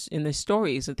 in the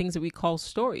stories, the things that we call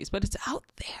stories. But it's out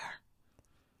there.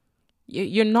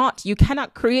 You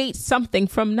cannot create something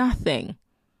from nothing.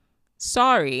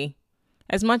 Sorry.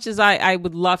 As much as I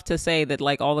would love to say that,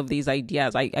 like, all of these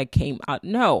ideas I came out.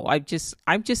 No,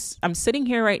 I'm sitting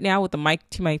here right now with the mic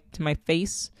to my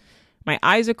face. My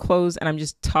eyes are closed and I'm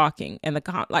just talking, and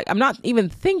I'm not even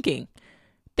thinking.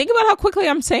 Think about how quickly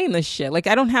I'm saying this shit. Like,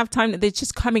 I don't have time. It's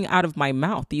just coming out of my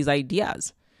mouth, these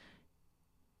ideas.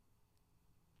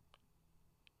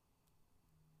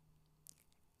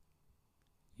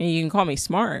 And you can call me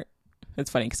smart. It's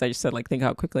funny because I just said, like, think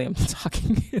how quickly I'm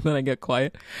talking and then I get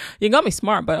quiet. You can call me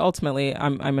smart, but ultimately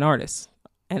I'm an artist.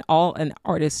 And all an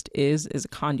artist is a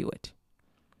conduit.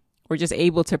 We're just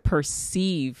able to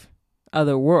perceive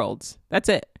other worlds. That's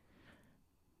it.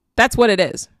 That's what it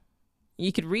is.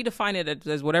 You could redefine it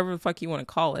as whatever the fuck you want to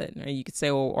call it. Or you could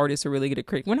say, well, artists are really good at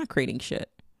creating. We're not creating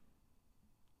shit.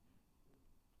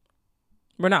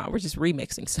 We're not. We're just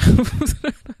remixing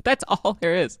stuff. That's all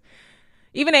there is.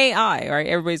 Even AI, right?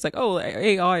 Everybody's like, oh,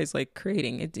 AI is like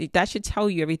creating. That should tell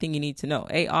you everything you need to know.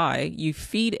 AI, you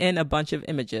feed in a bunch of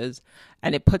images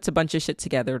and it puts a bunch of shit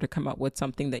together to come up with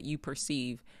something that you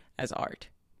perceive as art.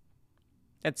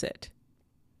 That's it.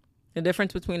 The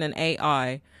difference between an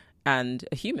AI and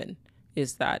a human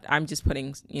is that I'm just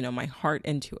putting, my heart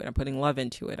into it. I'm putting love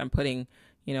into it. I'm putting,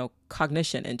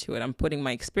 cognition into it. I'm putting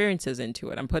my experiences into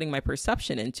it. I'm putting my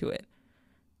perception into it.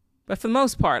 But for the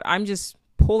most part, I'm just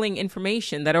pulling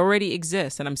information that already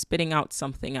exists and I'm spitting out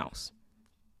something else.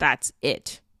 That's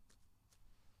it.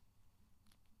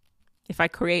 If I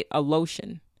create a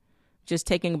lotion, just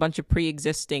taking a bunch of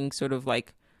pre-existing sort of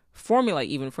like formula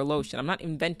even for lotion. I'm not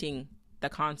inventing the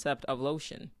concept of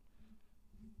lotion.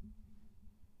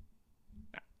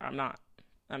 I'm not.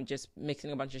 I'm just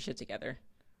mixing a bunch of shit together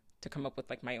to come up with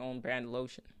like my own brand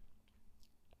lotion.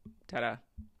 Ta-da.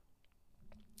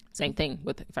 Same thing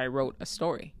with if I wrote a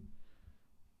story.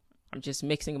 I'm just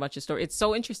mixing a bunch of stories. It's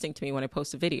so interesting to me when I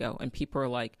post a video and people are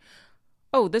like,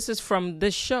 oh, this is from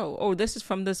this show. Oh, this is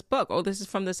from this book. Oh, this is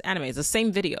from this anime. It's the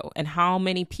same video. And how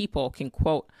many people can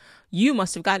quote, you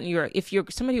must have gotten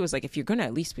somebody was like, if you're going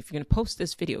to post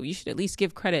this video, you should at least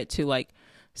give credit to like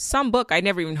some book I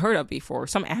never even heard of before,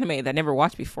 some anime that I never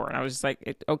watched before. And I was just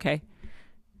like, okay,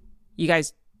 you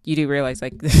guys, you do realize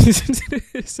like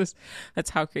that's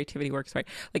how creativity works, right?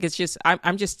 Like, it's just,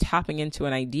 I'm just tapping into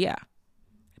an idea.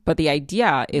 But the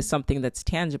idea is something that's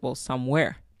tangible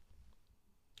somewhere.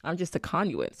 I'm just a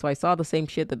conduit. So I saw the same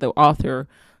shit that the author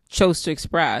chose to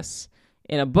express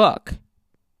in a book.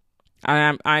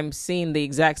 I'm seeing the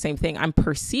exact same thing. I'm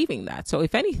perceiving that. So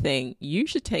if anything, you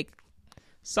should take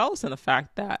solace in the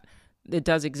fact that it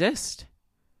does exist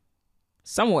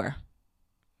somewhere.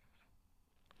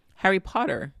 Harry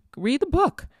Potter, read the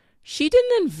book. She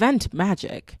didn't invent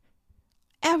magic.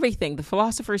 Everything, the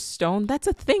Philosopher's Stone, that's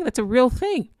a thing. That's a real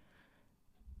thing.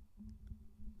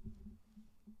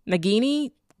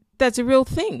 Nagini, that's a real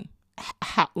thing.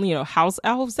 House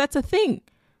elves, that's a thing.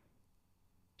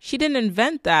 She didn't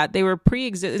invent that. They were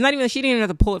pre-existing. It's not even that she didn't even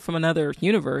have to pull it from another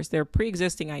universe. They're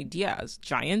pre-existing ideas.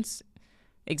 Giants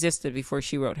existed before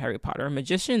she wrote Harry Potter.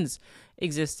 Magicians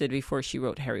existed before she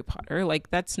wrote Harry Potter.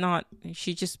 Like, that's not,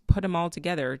 she just put them all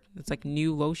together. It's like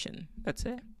new lotion. That's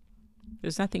it.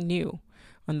 There's nothing new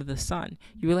under the sun.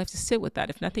 You really have to sit with that.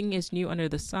 If nothing is new under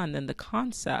the sun, then the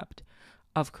concept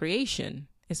of creation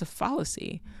is a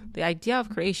fallacy. The idea of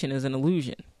creation is an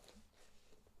illusion.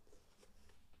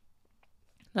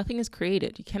 Nothing is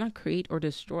created. You cannot create or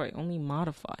destroy, only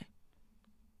modify.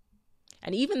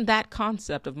 And even that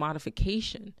concept of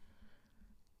modification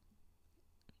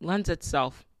lends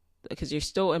itself, because you're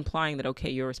still implying that,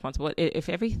 okay, you're responsible. If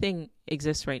everything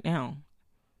exists right now,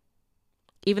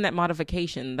 even that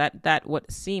modification, that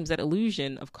what seems, that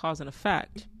illusion of cause and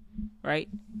effect, right?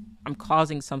 I'm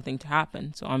causing something to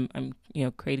happen, so I'm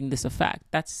creating this effect.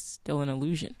 That's still an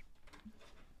illusion,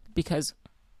 because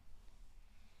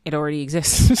it already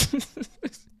exists.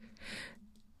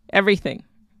 Everything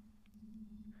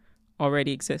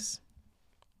already exists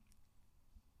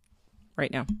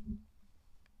right now.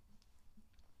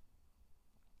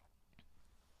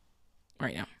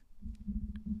 Right now.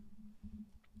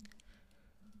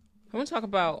 I want to talk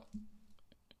about,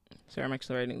 sorry, I'm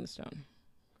actually writing this down.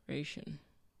 Creation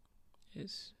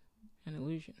is an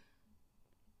illusion.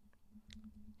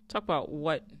 Talk about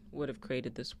what would have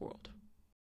created this world.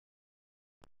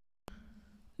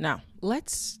 Now,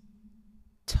 let's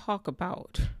talk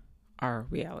about our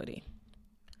reality.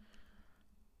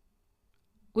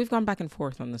 We've gone back and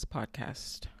forth on this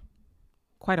podcast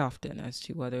quite often as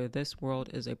to whether this world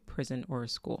is a prison or a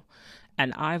school.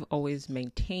 And I've always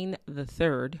maintained the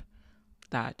third,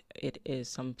 that it is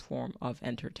some form of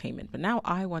entertainment. But now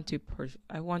I want to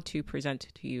present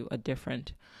to you a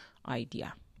different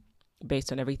idea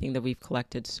based on everything that we've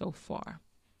collected so far.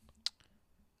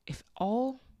 If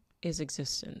all is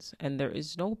existence and there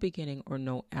is no beginning or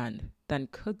no end, then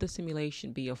could the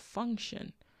simulation be a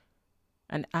function,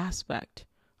 an aspect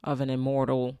of an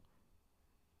immortal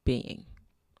being?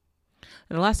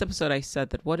 In the last episode, I said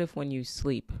that what if when you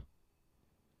sleep,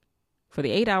 for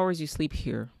the 8 hours you sleep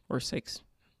here, or 6,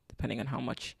 depending on how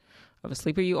much of a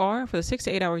sleeper you are, for the 6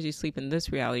 to 8 hours you sleep in this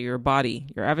reality, your body,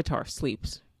 your avatar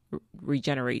sleeps,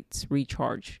 regenerates,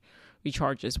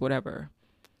 recharges, whatever.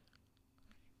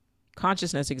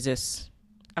 Consciousness exists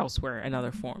elsewhere in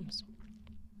other forms.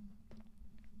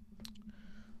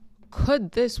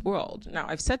 Could this world, now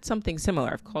I've said something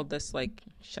similar, I've called this like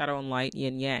shadow and light,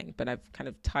 yin yang, but I've kind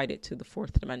of tied it to the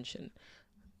fourth dimension.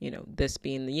 This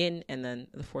being the yin and then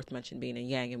the fourth dimension being a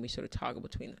yang, and we sort of toggle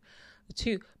between the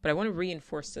two. But I want to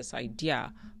reinforce this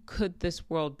idea. Could this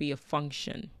world be a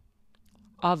function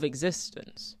of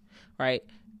existence, right?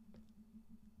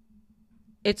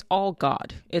 It's all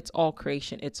God. It's all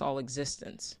creation. It's all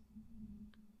existence.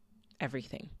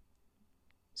 Everything.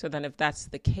 So then if that's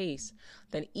the case,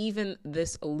 then even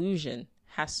this illusion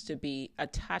has to be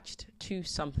attached to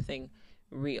something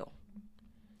real.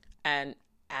 And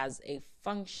as a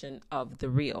function of the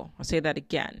real. I'll say that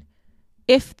again.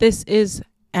 If this is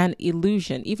an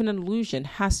illusion, even an illusion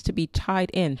has to be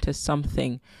tied into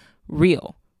something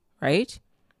real, right?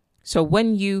 So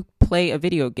when you play a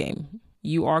video game,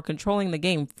 you are controlling the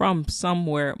game from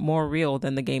somewhere more real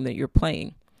than the game that you're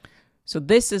playing. So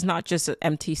this is not just an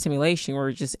empty simulation where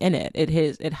we're just in it.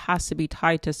 It has to be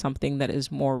tied to something that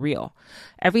is more real.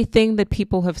 Everything that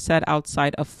people have said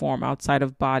outside of form, outside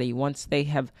of body, once they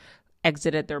have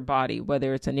exited their body,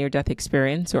 whether it's a near-death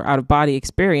experience or out-of-body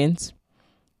experience,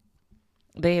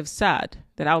 they have said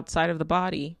that outside of the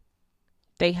body,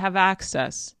 they have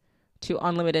access to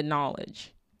unlimited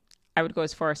knowledge. I would go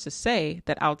as far as to say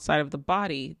that outside of the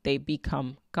body, they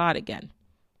become God again.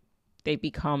 They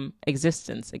become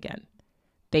existence again.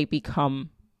 They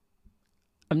become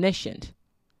omniscient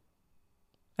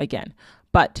again.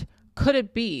 But could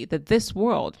it be that this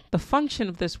world, the function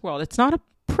of this world, it's not a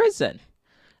prison.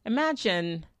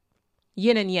 Imagine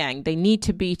yin and yang. They need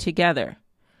to be together,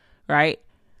 right?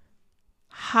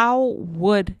 How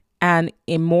would an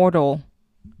immortal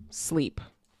sleep?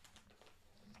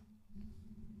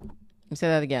 Let me say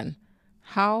that again.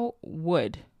 How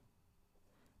would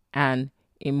an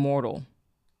immortal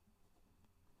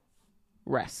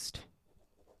rest?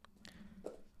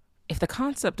 If the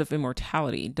concept of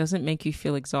immortality doesn't make you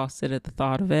feel exhausted at the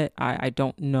thought of it, I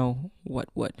don't know what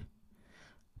would.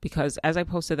 Because as I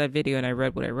posted that video and I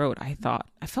read what I wrote, I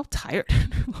felt tired.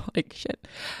 Like, shit,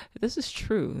 this is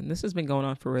true. And this has been going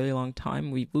on for a really long time.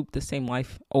 We've looped the same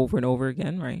life over and over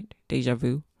again, right? Deja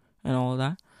vu and all of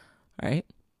that, right?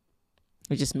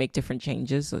 We just make different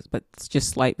changes, but it's just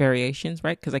slight variations,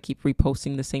 right? Because I keep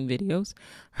reposting the same videos,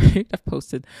 right?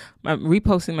 I'm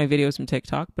reposting my videos from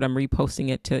TikTok, but I'm reposting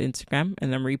it to Instagram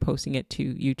and I'm reposting it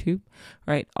to YouTube,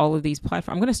 right? All of these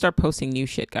platforms. I'm going to start posting new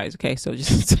shit, guys. Okay. So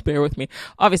just bear with me.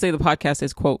 Obviously the podcast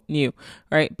is quote new,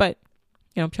 right? But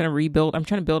I'm trying to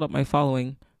build up my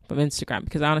following of Instagram,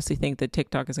 because I honestly think that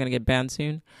TikTok is going to get banned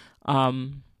soon.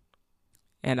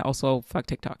 And also fuck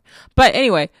TikTok. But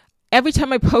anyway, every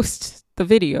time I post the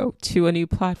video to a new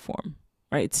platform,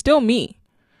 right, it's still me,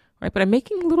 right? But I'm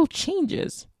making little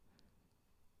changes.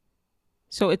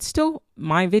 So it's still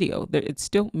my video. It's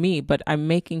still me, but I'm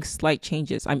making slight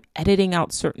changes. I'm editing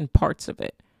out certain parts of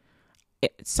it.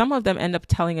 Some of them end up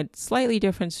telling a slightly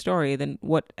different story than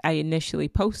what I initially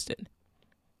posted.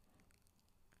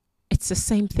 It's the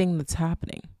same thing that's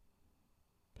happening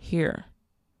here.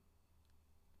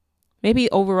 Maybe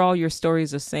overall your story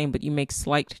is the same, but you make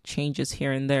slight changes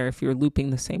here and there if you're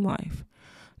looping the same life.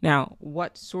 Now,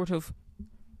 what sort of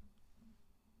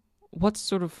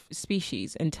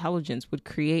species, intelligence would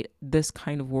create this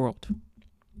kind of world?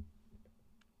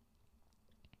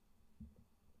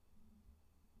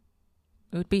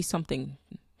 It would be something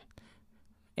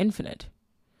infinite.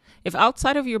 If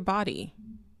outside of your body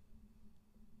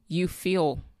you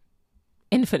feel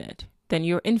infinite, then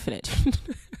you're infinite.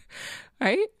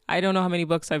 Right? I don't know how many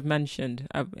books I've mentioned.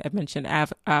 I've mentioned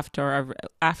After.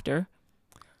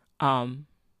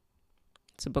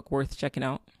 It's a book worth checking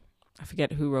out. I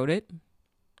forget who wrote it,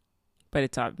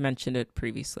 but I've mentioned it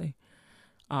previously.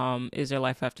 Is There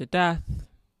Life After Death?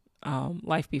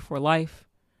 Life Before Life.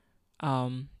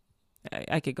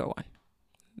 I could go on.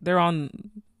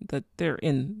 They're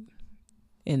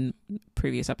in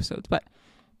previous episodes, but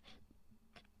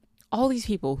all these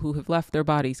people who have left their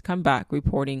bodies come back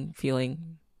reporting,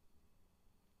 feeling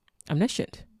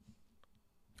omniscient,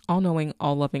 all-knowing,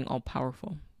 all-loving,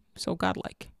 all-powerful, so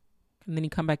godlike. And then you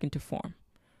come back into form.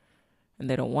 And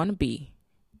they don't want to be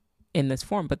in this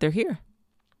form, but they're here.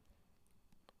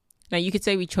 Now, you could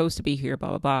say we chose to be here, blah,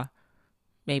 blah, blah.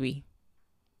 Maybe.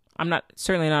 I'm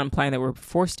certainly not implying that we're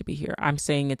forced to be here. I'm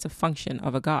saying it's a function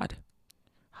of a God.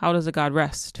 How does a God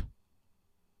rest?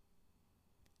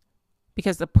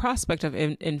 Because the prospect of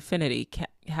infinity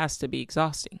has to be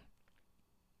exhausting.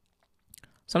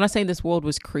 So I'm not saying this world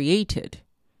was created.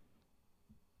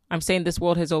 I'm saying this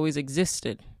world has always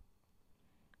existed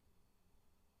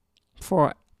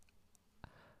for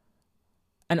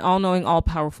an all-knowing,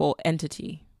 all-powerful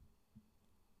entity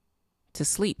to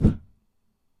sleep.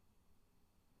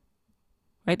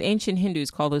 Right? The ancient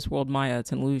Hindus call this world Maya.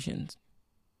 It's an illusion.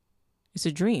 It's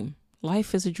a dream.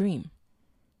 Life is a dream.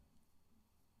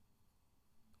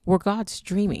 We're God's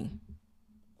dreaming.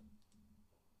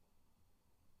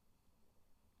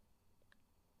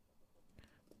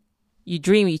 You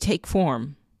dream, you take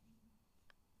form.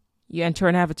 You enter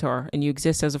an avatar and you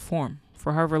exist as a form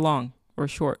for however long or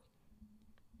short.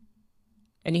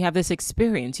 And you have this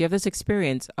experience. You have this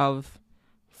experience of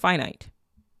finite.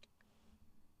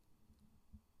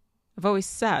 I've always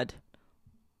said,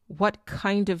 what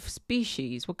kind of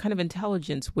species, what kind of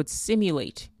intelligence would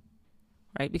simulate,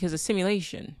 right? Because a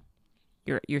simulation,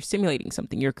 you're simulating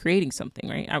something, you're creating something,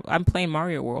 right? I'm playing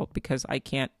Mario World because I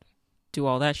can't do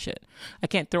all that shit. I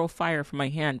can't throw fire from my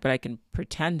hand, but I can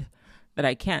pretend that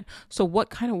I can. So what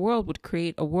kind of world would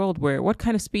create a world where, what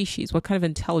kind of species, what kind of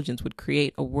intelligence would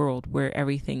create a world where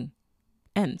everything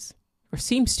ends or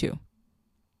seems to?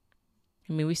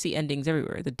 I mean, we see endings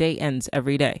everywhere. The day ends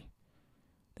every day.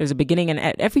 There's a beginning and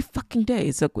end. Every fucking day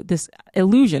is this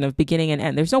illusion of beginning and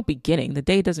end. There's no beginning. The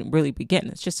day doesn't really begin.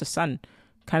 It's just the sun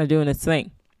kind of doing its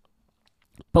thing.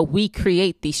 But we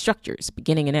create these structures,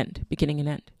 beginning and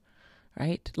end,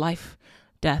 right? Life,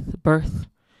 death, birth,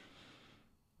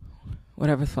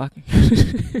 whatever the fuck.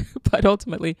 But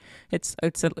ultimately, it's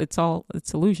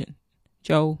illusion.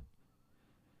 Joe,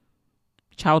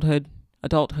 childhood,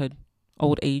 adulthood,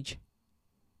 old age,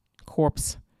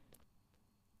 corpse.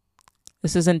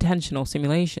 This is intentional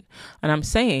simulation. And I'm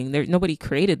saying nobody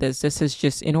created this. This is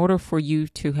just in order for you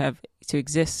to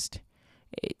exist.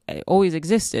 It always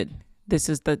existed. This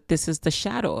is the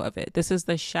shadow of it. This is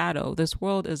the shadow. This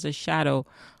world is a shadow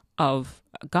of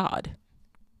God.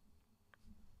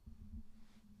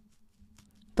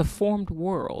 The formed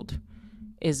world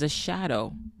is a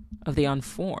shadow of the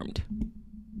unformed.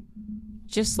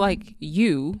 Just like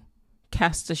you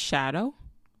cast a shadow,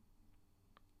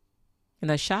 and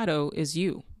the shadow is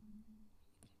you,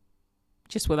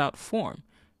 just without form.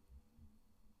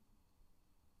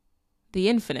 The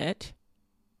infinite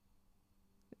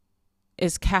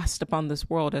is cast upon this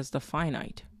world as the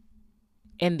finite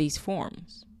in these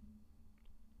forms.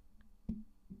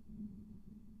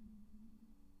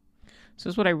 So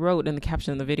this is what I wrote in the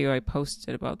caption of the video I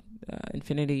posted about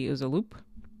infinity is a loop.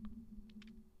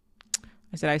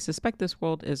 I said, I suspect this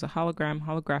world is a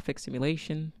holographic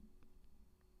simulation.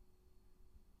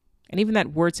 And even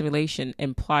that word simulation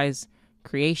implies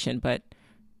creation, but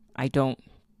I don't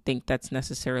think that's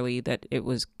necessarily that it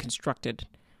was constructed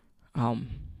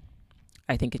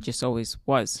I think it just always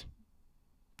was,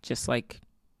 just like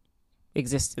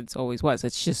existence always was.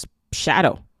 It's just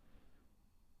shadow.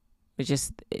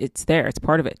 It's there. It's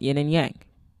part of it. Yin and yang.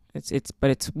 But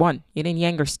it's one. Yin and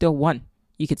yang are still one.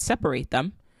 You could separate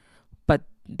them, but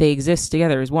they exist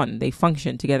together as one. They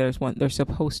function together as one. They're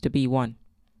supposed to be one.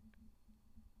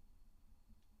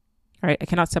 All right. I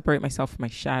cannot separate myself from my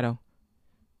shadow.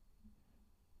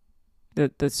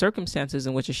 The circumstances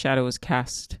in which a shadow is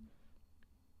cast,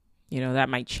 that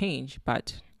might change,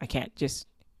 but I can't just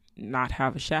not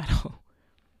have a shadow.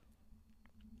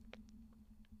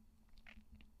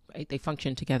 Right? They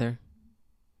function together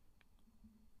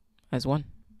as one.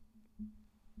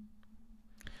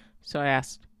 So I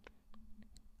asked,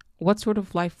 what sort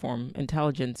of life form,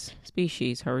 intelligence,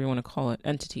 species, however you want to call it,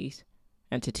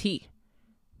 entity,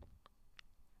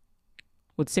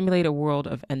 would simulate a world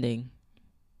of ending?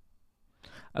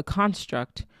 A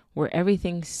construct where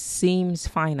everything seems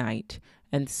finite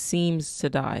and seems to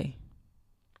die.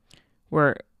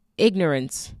 Where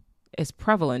ignorance is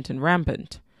prevalent and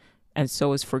rampant, and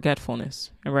so is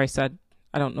forgetfulness. Remember I said,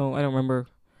 I don't remember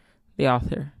the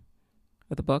author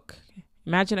of the book.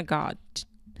 Imagine a god.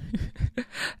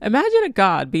 Imagine a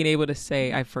god being able to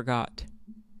say, I forgot.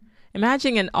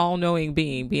 Imagine an all-knowing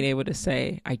being being able to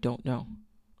say, I don't know.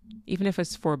 Even if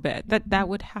it's for a bit. That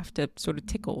would have to sort of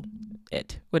tickle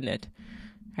it, wouldn't it?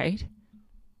 Right?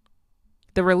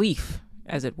 The relief,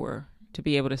 as it were, to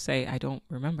be able to say, I don't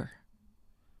remember.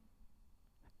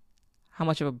 How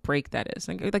much of a break that is.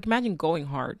 Like imagine going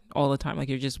hard all the time, like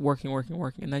you're just working,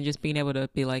 and then just being able to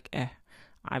be like,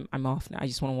 I'm off now. I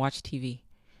just want to watch TV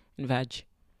and veg.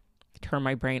 Turn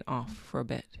my brain off for a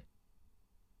bit.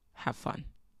 Have fun.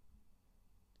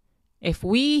 If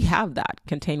we have that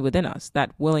contained within us,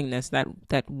 that willingness, that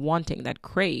wanting, that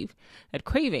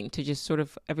craving to just sort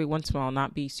of every once in a while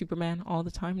not be Superman all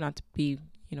the time, not to be,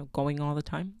 going all the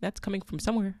time, that's coming from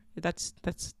somewhere. That's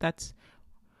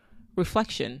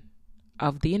reflection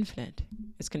of the infinite.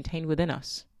 Is contained within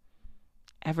us.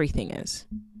 Everything is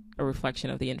a reflection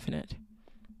of the infinite,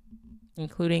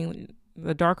 including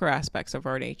the darker aspects of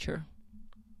our nature.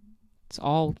 It's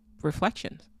all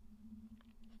reflections.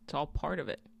 It's all part of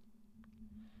it.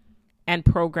 And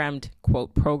programmed,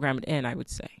 quote, programmed in, I would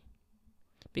say.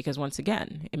 Because once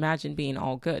again, imagine being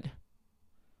all good.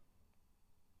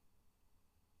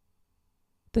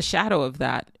 The shadow of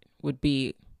that would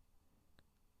be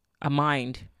a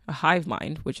mind, a hive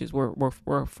mind, which is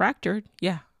we're fractured.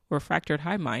 Yeah, we're a fractured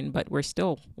hive mind, but we're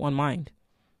still one mind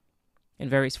in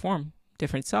various form,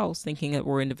 different cells, thinking that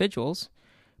we're individuals,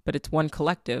 but it's one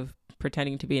collective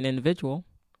pretending to be an individual.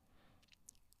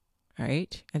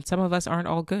 Right? And some of us aren't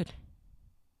all good.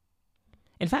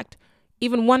 In fact,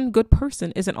 even one good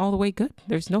person isn't all the way good.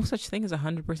 There's no such thing as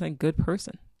 100% good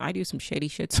person. I do some shady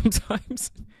shit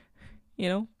sometimes.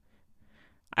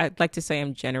 I'd like to say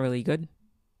I'm generally good,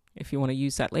 if you want to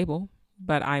use that label,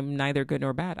 but I'm neither good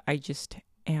nor bad. I just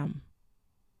am.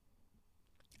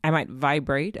 I might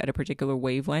vibrate at a particular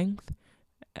wavelength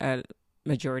a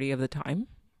majority of the time,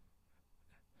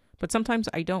 but sometimes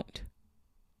I don't.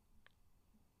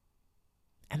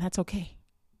 And that's okay.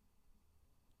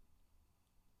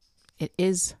 It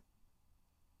is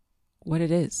what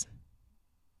it is.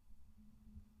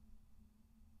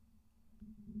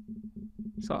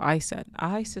 So I said,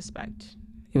 I suspect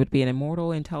it would be an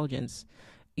immortal intelligence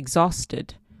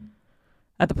exhausted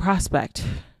at the prospect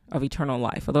of eternal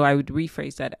life. Although I would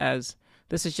rephrase that as,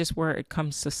 this is just where it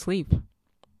comes to sleep.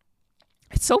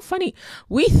 It's so funny.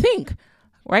 We think,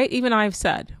 right? Even I've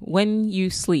said, when you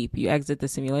sleep, you exit the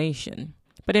simulation.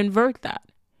 But invert that.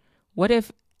 What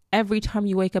if every time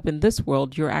you wake up in this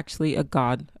world, you're actually a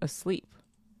god asleep?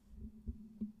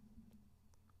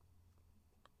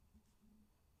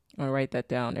 I'll write that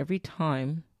down. Every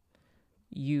time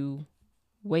you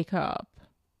wake up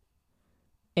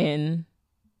in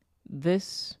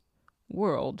this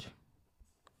world,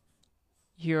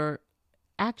 you're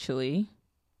actually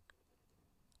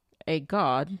a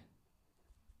god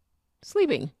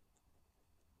sleeping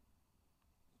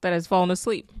that has fallen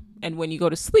asleep. And when you go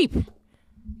to sleep,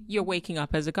 you're waking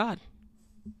up as a god.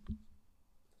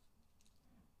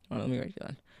 Oh, let me write it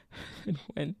down.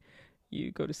 When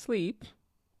you go to sleep,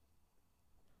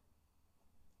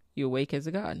 you awake as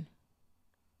a god.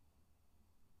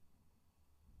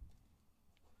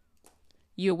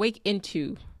 You awake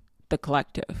into the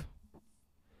collective,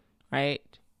 right?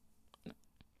 You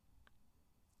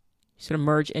sort of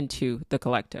merge into the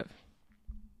collective.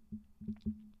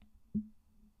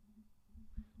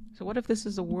 So what if this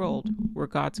is a world where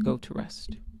gods go to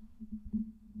rest?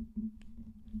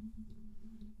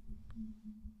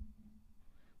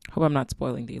 Hope I'm not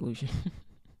spoiling the illusion.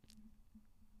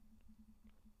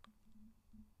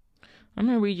 I'm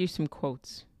going to read you some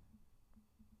quotes.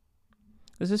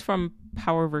 This is from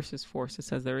Power versus Force. It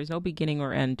says, there is no beginning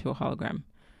or end to a hologram.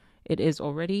 It is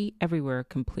already everywhere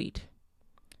complete.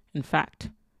 In fact,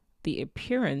 the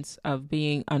appearance of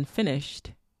being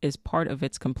unfinished is part of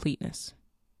its completeness.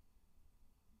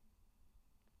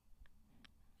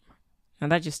 Now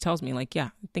that just tells me, like, yeah,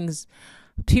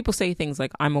 people say things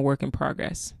like, I'm a work in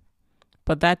progress.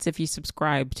 But that's if you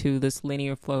subscribe to this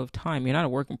linear flow of time. You're not a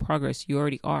work in progress. You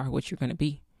already are what you're going to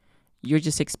be. You're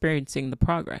just experiencing the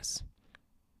progress.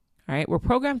 All right? We're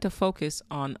programmed to focus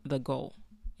on the goal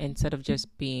instead of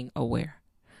just being aware.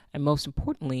 And most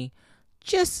importantly,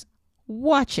 just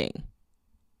watching,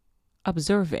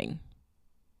 observing,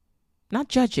 not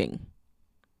judging.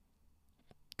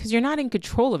 Because you're not in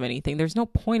control of anything. There's no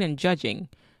point in judging.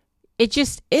 It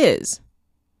just is.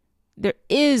 There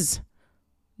is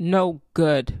no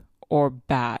good or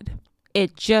bad.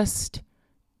 It just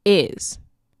is.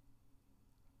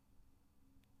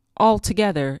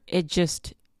 Altogether, it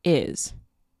just is.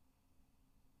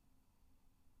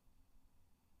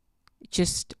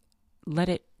 Just let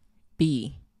it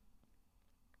be.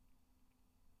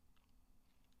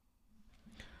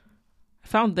 I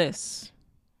found this.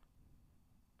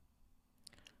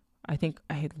 I think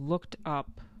I had looked up.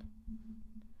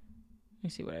 Let me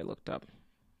see what I looked up.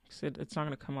 It's not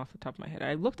going to come off the top of my head.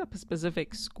 I looked up a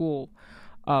specific school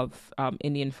of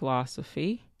Indian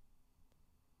philosophy.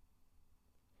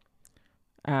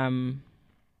 And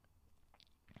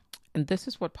this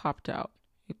is what popped out.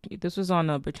 This was on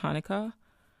a Britannica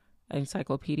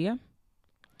encyclopedia.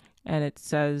 And it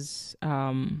says,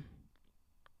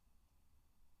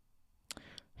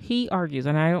 he argues,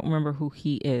 and I don't remember who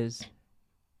he is,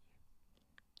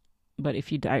 but if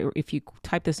you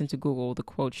type this into Google, the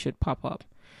quote should pop up.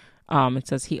 It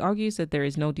says, he argues that there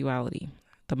is no duality.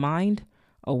 The mind,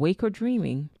 awake or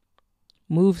dreaming,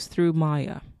 moves through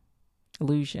Maya,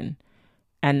 illusion,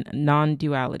 and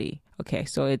non-duality. Okay,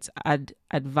 so it's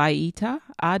Advaita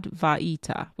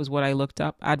was what I looked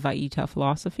up. Advaita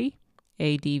philosophy,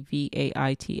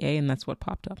 Advaita, and that's what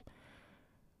popped up.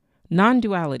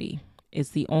 Non-duality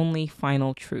is the only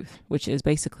final truth, which is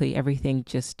basically everything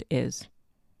just is.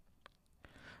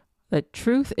 The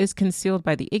truth is concealed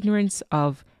by the ignorance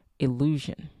of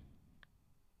illusion.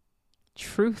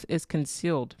 Truth is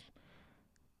concealed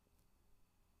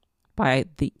by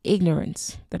the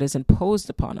ignorance that is imposed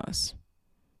upon us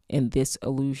in this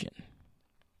illusion.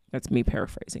 That's me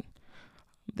paraphrasing.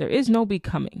 There is no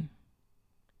becoming,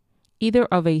 either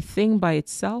of a thing by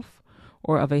itself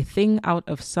or of a thing out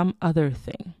of some other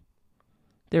thing.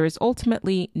 There is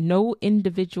ultimately no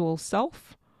individual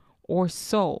self or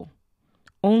soul,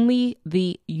 only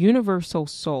the universal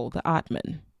soul, the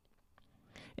Atman,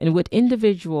 in which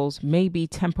individuals may be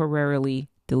temporarily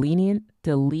delineated,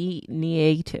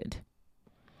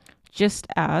 just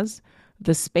as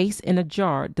the space in a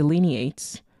jar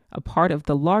delineates a part of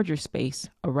the larger space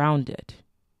around it.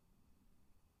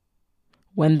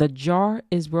 When the jar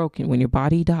is broken, when your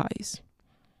body dies,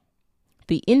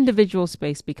 the individual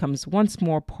space becomes once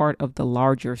more part of the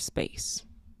larger space.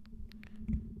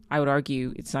 I would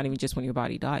argue it's not even just when your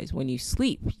body dies. When you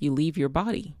sleep, you leave your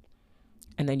body,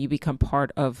 and then you become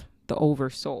part of the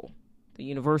oversoul, the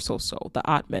universal soul, the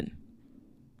Atman.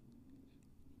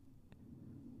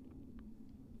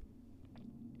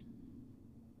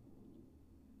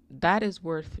 That is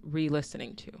worth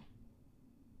re-listening to.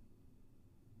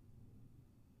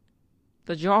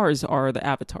 The jars are the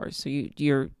avatars. So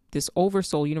you're this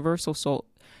oversoul, universal soul,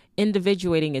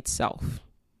 individuating itself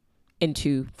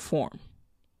into form.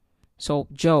 So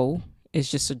Joe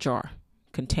is just a jar.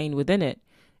 Contained within it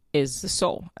is the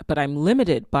soul. But I'm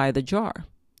limited by the jar,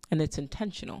 and it's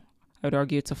intentional. I would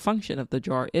argue it's a function of the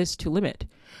jar is to limit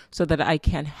so that I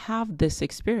can have this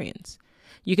experience.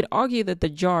 You could argue that the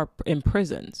jar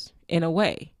imprisons. In a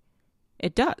way,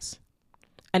 it does.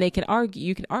 And you can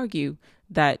argue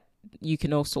that you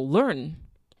can also learn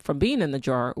from being in the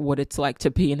jar what it's like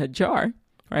to be in a jar,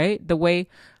 right? The way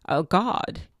a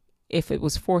God, if it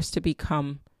was forced to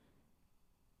become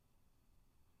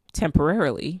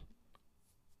temporarily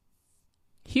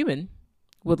human,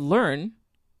 would learn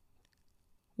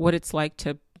what it's like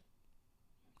to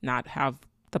not have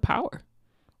the power.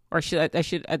 Or I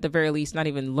should at the very least not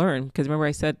even learn, because remember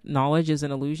I said knowledge is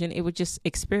an illusion. It would just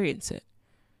experience it,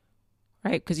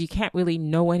 right? Because you can't really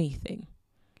know anything.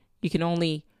 You can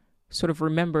only sort of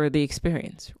remember the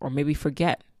experience, or maybe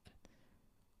forget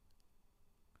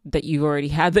that you already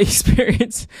had the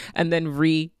experience and then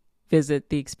revisit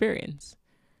the experience.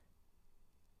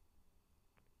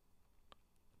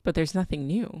 but there's nothing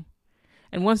new.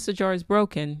 And once the jar is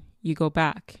broken, you go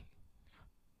back,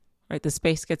 right? The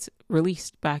space gets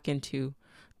released back into,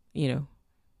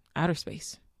 outer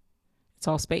space. It's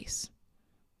all space.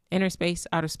 Inner space,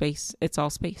 outer space, it's all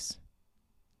space.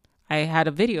 I had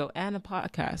a video and a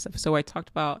podcast. So I talked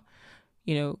about,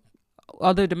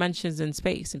 other dimensions in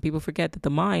space, and people forget that the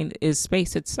mind is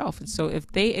space itself. And so if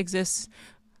they exist,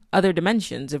 other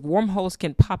dimensions, if wormholes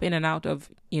can pop in and out of,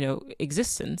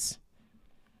 existence,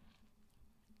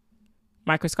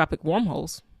 microscopic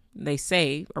wormholes, they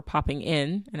say, are popping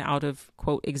in and out of,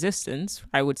 quote, existence.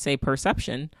 I would say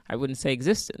perception. I wouldn't say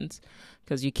existence,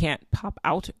 because you can't pop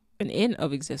out and in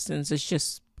of existence. It's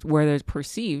just where there's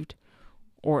perceived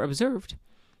or observed.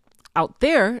 Out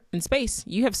there in space,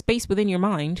 you have space within your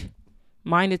mind.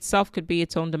 Mind itself could be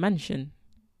its own dimension.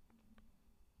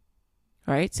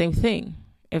 All right, same thing.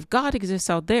 If God exists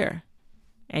out there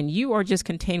and you are just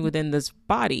contained within this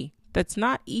body that's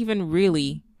not even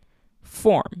really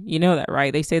form, you know that,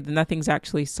 right? They say that nothing's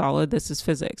actually solid. This is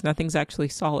physics. Nothing's actually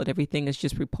solid. Everything is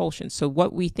just repulsion. So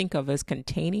what we think of as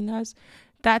containing us,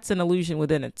 that's an illusion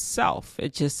within itself.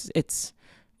 It's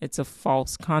a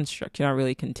false construct. You're not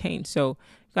really contained. So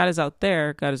God is out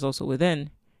there. God is also within.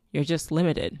 You're just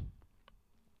limited.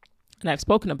 And I've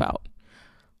spoken about,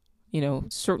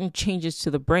 certain changes to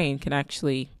the brain can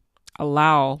actually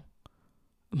allow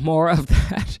more of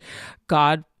that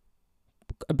God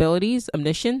abilities,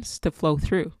 omniscience to flow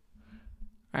through,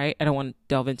 right? I don't want to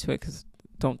delve into it because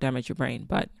don't damage your brain,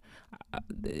 but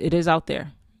it is out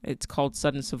there. It's called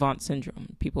sudden savant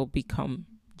syndrome. People become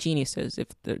geniuses if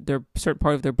their certain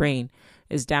part of their brain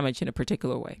is damaged in a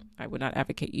particular way. I would not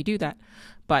advocate you do that,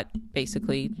 but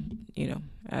basically,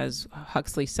 as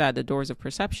Huxley said, the doors of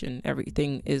perception,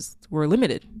 we're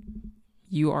limited.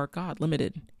 You are God,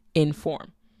 limited in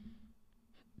form.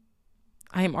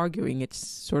 I am arguing it's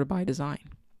sort of by design.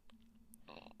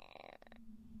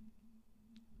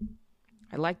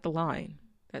 I like the line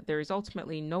that there is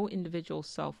ultimately no individual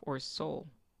self or soul,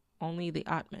 only the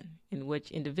Atman, in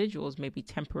which individuals may be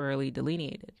temporarily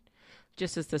delineated,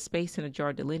 just as the space in a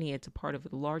jar delineates a part of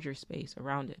the larger space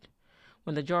around it.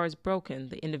 When the jar is broken,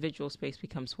 the individual space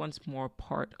becomes once more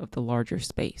part of the larger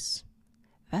space.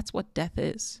 That's what death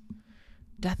is.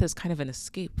 Death is kind of an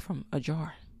escape from a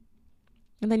jar.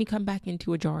 And then you come back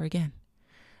into a jar again,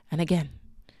 and again,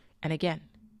 and again.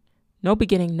 No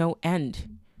beginning, no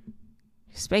end.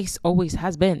 Space always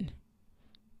has been.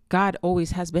 God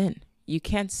always has been. You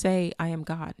can't say, I am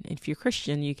God. If you're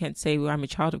Christian, you can't say, well, I'm a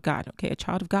child of God. Okay, a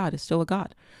child of God is still a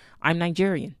God. I'm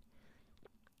Nigerian.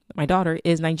 My daughter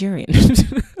is Nigerian.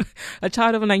 A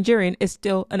child of a Nigerian is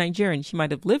still a Nigerian. She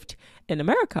might have lived in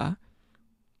America.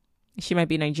 She might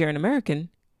be Nigerian American,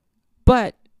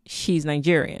 but she's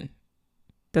Nigerian.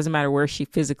 Doesn't matter where she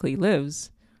physically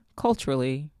lives,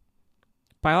 culturally,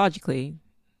 biologically,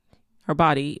 her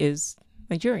body is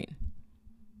Nigerian.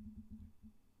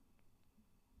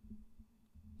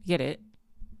 Get it?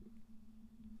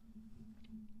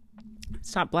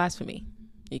 It's not blasphemy.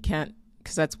 You can't,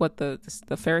 because that's what the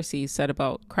Pharisees said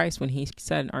about Christ when he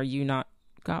said, "Are you not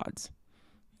gods?"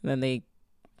 And then they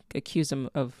accuse him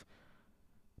of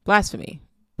blasphemy,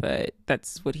 but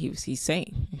that's what he's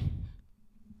saying.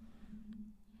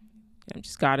 I'm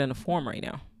just God in a form right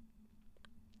now,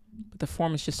 but the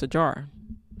form is just a jar.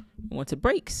 And once it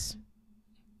breaks,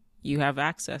 you have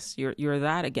access. You're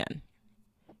that again.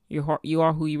 You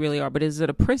are who you really are. But is it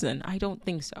a prison? I don't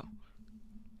think so.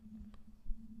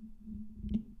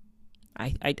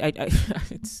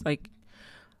 It's like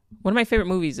one of my favorite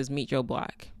movies is Meet Joe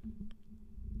Black.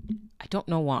 I don't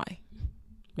know why.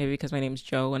 Maybe because my name's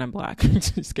Joe and I'm black.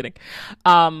 Just kidding.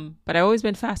 But I've always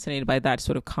been fascinated by that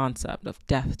sort of concept of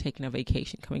death, taking a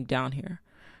vacation, coming down here,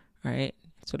 right?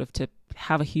 Sort of to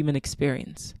have a human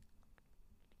experience.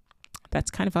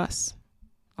 That's kind of us.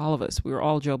 All of us. We were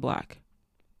all Joe Black.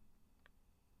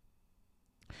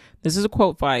 This is a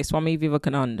quote by Swami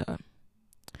Vivekananda.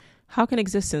 How can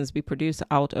existence be produced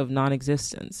out of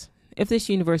non-existence? If this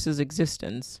universe is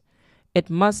existence, it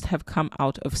must have come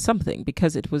out of something,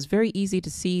 because it was very easy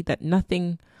to see that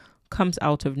nothing comes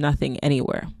out of nothing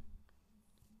anywhere.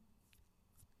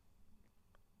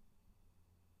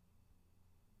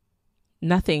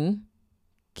 Nothing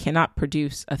cannot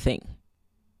produce a thing.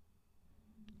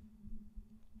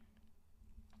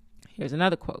 Here's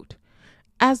another quote.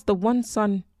 As the one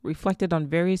sun reflected on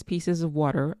various pieces of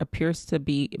water appears to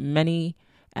be many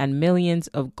and millions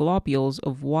of globules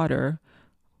of water,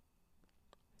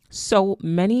 so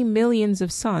many millions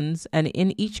of suns, and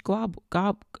in each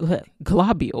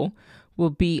globule will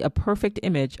be a perfect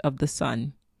image of the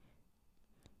sun.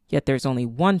 Yet there's only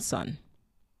one sun.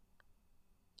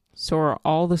 So are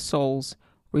all the soul's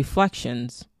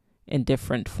reflections in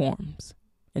different forms,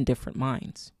 in different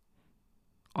minds.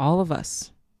 All of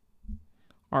us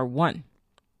are one.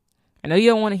 I know you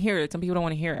don't want to hear it. Some people don't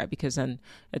want to hear it because then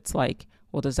it's like,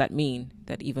 well, does that mean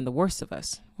that even the worst of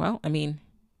us? Well, I mean,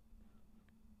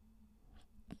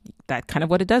 that kind of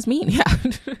what it does mean. Yeah,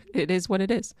 it is what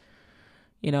it is.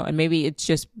 You know, and maybe it's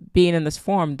just being in this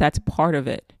form. That's part of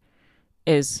it.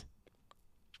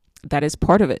 That is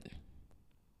part of it.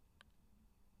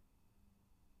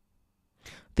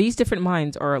 These different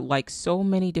minds are like so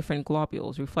many different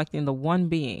globules reflecting the one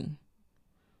being.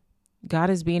 God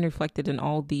is being reflected in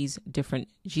all these different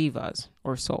jivas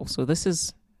or souls. So this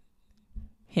is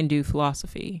Hindu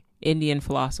philosophy, Indian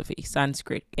philosophy,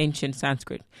 Sanskrit, ancient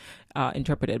Sanskrit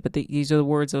interpreted. But these are the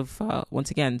words of,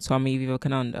 once again, Swami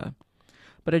Vivekananda.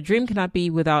 But a dream cannot be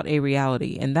without a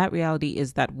reality, and that reality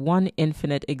is that one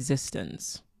infinite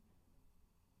existence.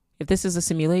 If this is a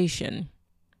simulation,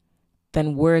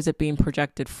 then where is it being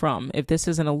projected from? If this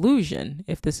is an illusion,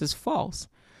 if this is false,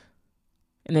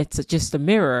 and it's just a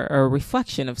mirror or a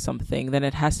reflection of something, then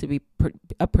it has to be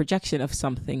a projection of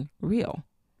something real.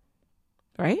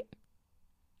 Right?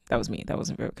 That was me. That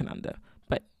wasn't Vivekananda.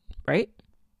 But, right?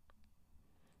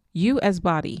 You as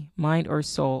body, mind, or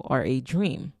soul are a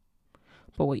dream.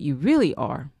 But what you really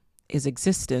are is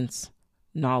existence,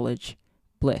 knowledge,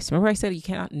 bliss. Remember I said you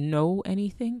cannot know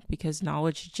anything because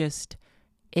knowledge just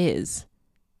is.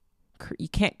 You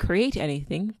can't create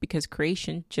anything because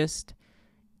creation just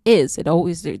is. It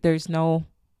always, there's no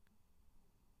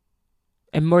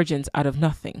emergence out of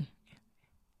nothing.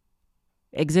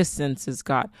 Existence is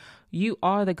God. You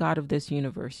are the God of this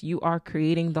universe. You are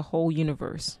creating the whole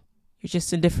universe. You're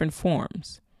just in different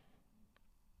forms.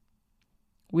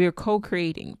 We are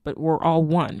co-creating, but we're all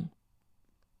one.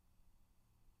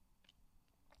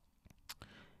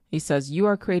 He says, you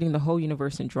are creating the whole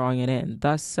universe and drawing it in.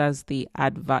 Thus says the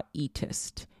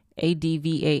Advaitist.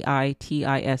 Advaitist,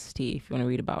 if you want to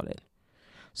read about it.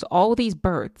 So all these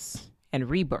births and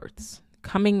rebirths,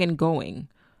 coming and going,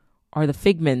 are the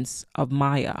figments of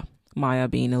Maya. Maya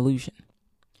being illusion.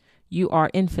 You are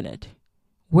infinite.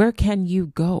 Where can you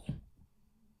go?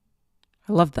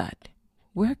 I love that.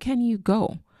 Where can you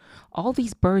go? All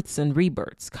these births and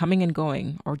rebirths, coming and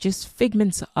going, are just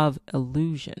figments of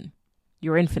illusion.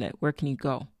 You're infinite. Where can you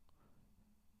go?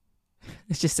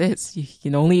 It just is. You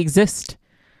can only exist.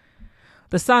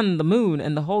 The sun, the moon,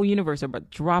 and the whole universe are but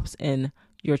drops in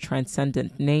your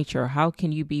transcendent nature. How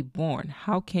can you be born?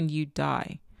 How can you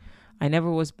die? I never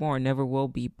was born, never will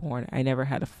be born. I never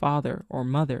had a father or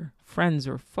mother, friends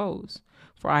or foes.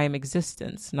 For I am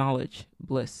existence, knowledge,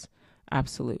 bliss,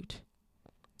 absolute.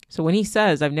 So when he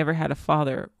says, I've never had a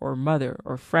father or mother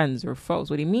or friends or foes,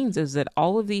 what he means is that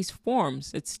all of these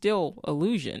forms, it's still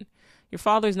illusion. Your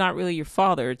father's not really your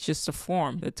father. It's just a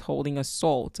form that's holding a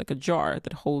soul. It's like a jar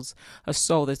that holds a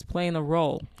soul that's playing a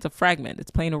role. It's a fragment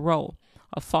that's playing a role,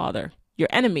 a father. Your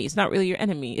enemy is not really your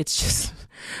enemy. It's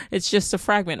just a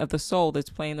fragment of the soul that's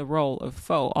playing the role of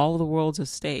foe. All of the world's a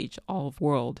stage. All of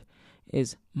world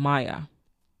is Maya.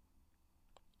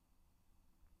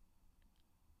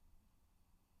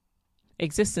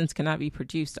 Existence cannot be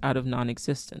produced out of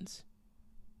non-existence.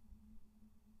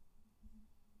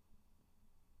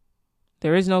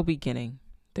 There is no beginning.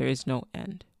 There is no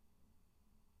end.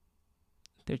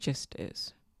 There just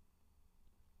is.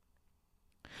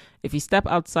 If you step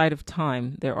outside of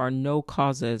time, there are no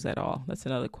causes at all. That's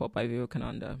another quote by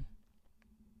Vivekananda.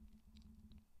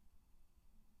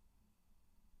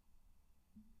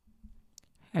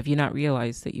 Have you not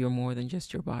realized that you're more than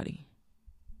just your body?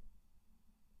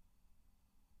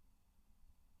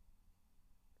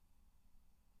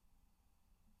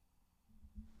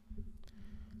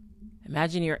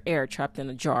 Imagine your air trapped in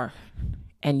a jar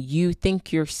and you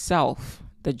think yourself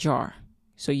the jar.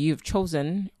 So you've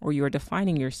chosen, or you're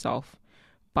defining yourself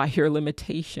by your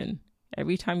limitation.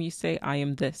 Every time you say, I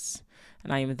am this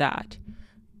and I am that,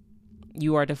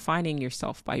 you are defining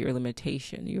yourself by your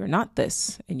limitation. You are not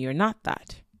this and you're not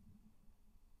that.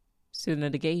 So the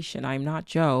negation, I am not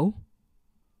Joe.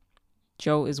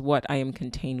 Joe is what I am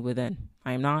contained within.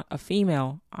 I am not a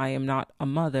female. I am not a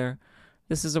mother.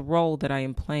 This is a role that I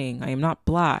am playing. I am not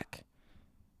black.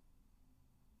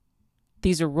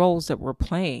 These are roles that we're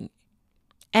playing.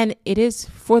 And it is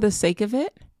for the sake of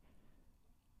it.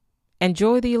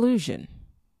 Enjoy the illusion.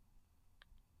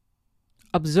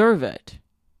 Observe it.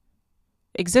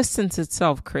 Existence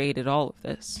itself created all of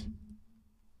this.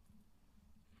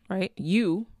 Right?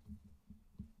 You,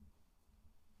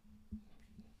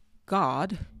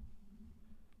 God,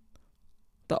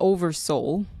 the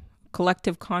oversoul,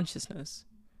 collective consciousness.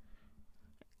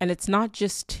 And it's not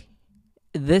just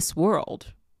this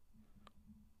world.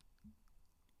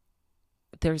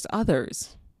 There's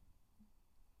others.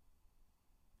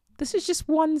 This is just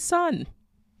one sun.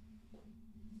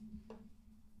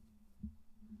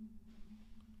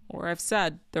 Or I've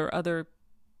said there are other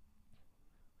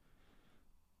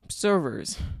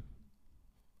servers,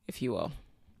 if you will.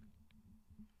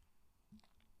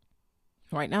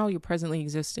 Right now, you're presently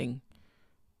existing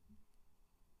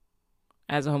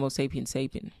as a Homo sapien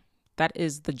sapien. That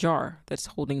is the jar that's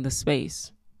holding the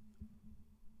space.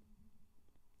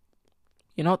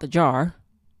 You're not the jar.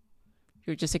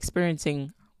 You're just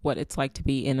experiencing what it's like to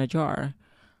be in a jar.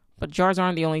 But jars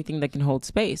aren't the only thing that can hold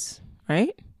space,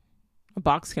 right? A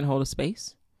box can hold a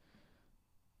space.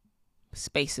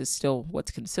 Space is still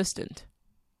what's consistent.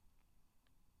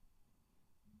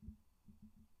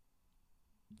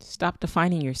 Stop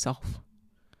defining yourself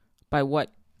by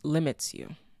what limits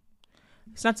you.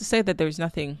 It's not to say that there's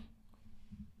nothing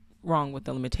wrong with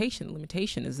the limitation. The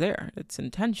limitation is there. It's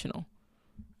intentional.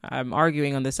 I'm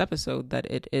arguing on this episode that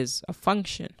it is a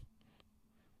function.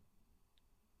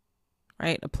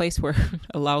 Right? A place where it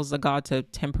allows the God to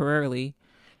temporarily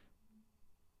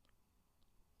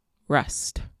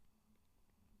rest.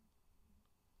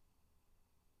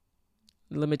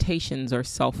 Limitations are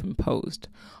self-imposed.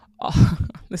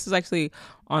 This is actually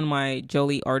on my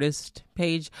Jolie Artist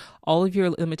page. All of your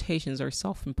limitations are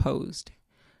self-imposed.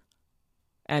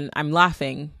 And I'm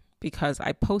laughing because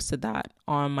I posted that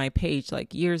on my page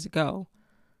like years ago.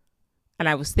 And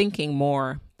I was thinking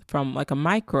more from like a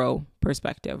micro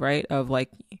perspective, right? Of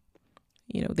like,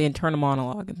 you know, the internal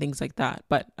monologue and things like that.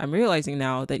 But I'm realizing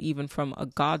now that even from a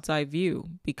God's eye view,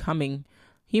 becoming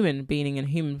human, being in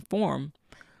human form,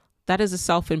 that is a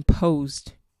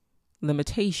self-imposed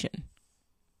limitation.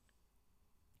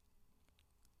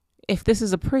 If this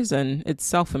is a prison, it's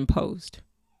self-imposed.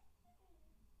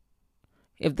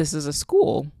 If this is a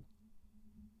school,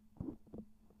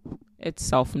 it's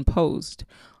self-imposed.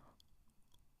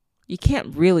 You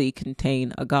can't really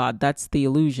contain a God. That's the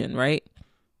illusion, right?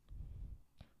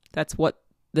 That's what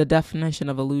the definition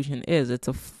of illusion is. It's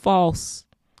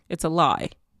a lie.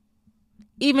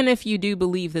 Even if you do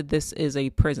believe that this is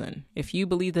a prison, if you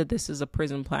believe that this is a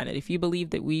prison planet, if you believe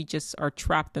that we just are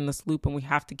trapped in this loop and we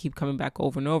have to keep coming back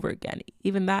over and over again,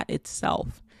 even that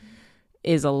itself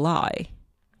is a lie.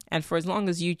 And for as long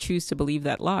as you choose to believe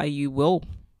that lie, you will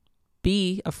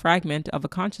be a fragment of a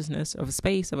consciousness, of a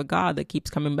space, of a God that keeps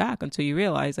coming back until you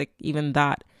realize like even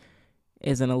that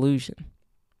is an illusion.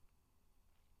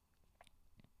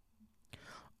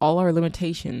 All our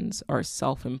limitations are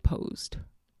self-imposed.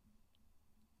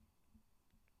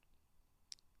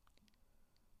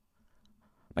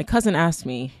 My cousin asked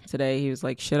me today, he was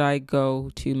like, should I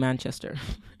go to Manchester?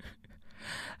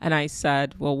 And I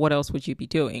said, well, what else would you be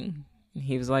doing? And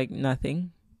he was like,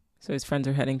 nothing. So his friends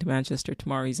are heading to Manchester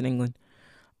tomorrow. He's in England.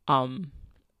 And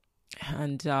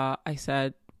I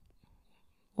said,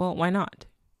 well, why not?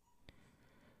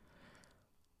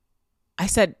 I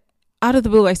said, out of the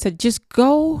blue, I said, just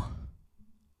go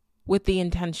with the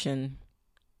intention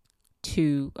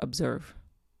to observe.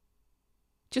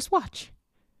 Just watch.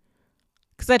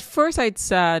 Because at first I'd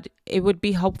said it would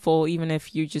be helpful even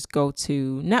if you just go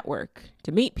to network,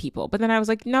 to meet people. But then I was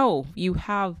like, no, you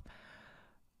have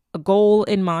a goal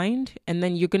in mind and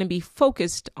then you're going to be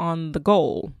focused on the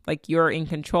goal. Like you're in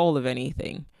control of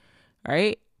anything,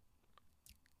 right?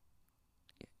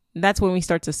 That's when we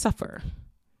start to suffer,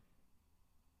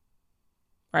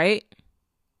 right?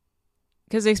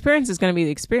 Because the experience is going to be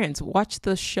the experience. Watch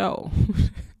the show.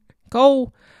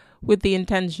 Go with the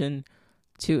intention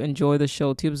to enjoy the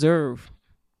show, to observe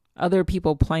other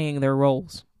people playing their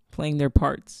roles, playing their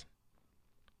parts.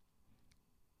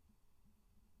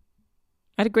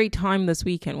 I had a great time this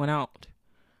weekend, went out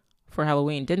for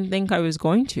Halloween. Didn't think I was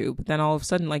going to, but then all of a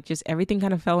sudden, like just everything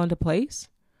kind of fell into place.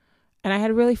 And I had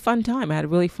a really fun time. I had a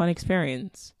really fun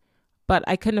experience, but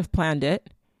I couldn't have planned it.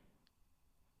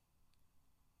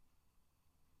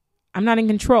 I'm not in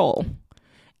control.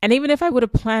 And even if I would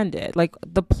have planned it, like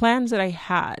the plans that I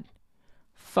had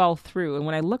fell through. And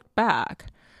when I looked back,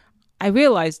 I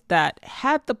realized that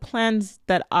had the plans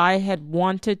that I had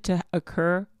wanted to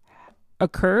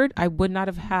occurred, I would not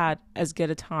have had as good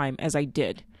a time as I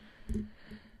did.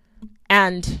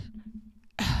 And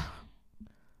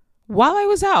while I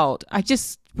was out, I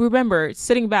just remember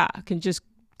sitting back and just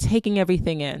taking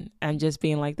everything in and just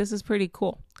being like, this is pretty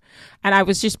cool. And I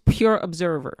was just pure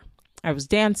observer. I was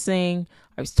dancing.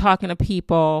 I was talking to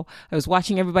people. I was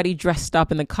watching everybody dressed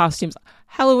up in the costumes.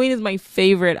 Halloween is my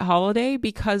favorite holiday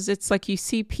because it's like you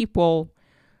see people,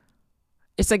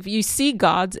 it's like you see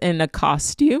gods in a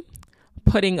costume,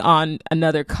 putting on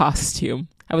another costume.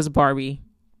 I was Barbie.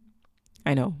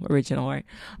 I know, original, right?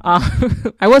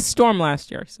 I was Storm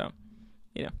last year, so,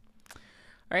 you know.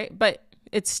 All right, but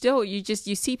it's still, you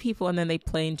see people and then they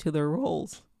play into their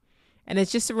roles. And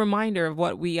it's just a reminder of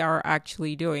what we are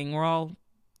actually doing. We're all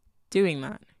doing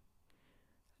that.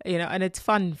 You know, and it's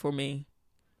fun for me.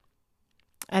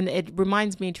 And it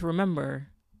reminds me to remember,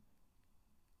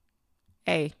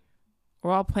 hey,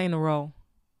 we're all playing a role.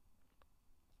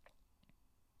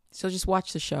 So just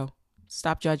watch the show.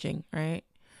 Stop judging, right?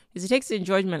 Because it takes the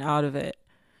enjoyment out of it.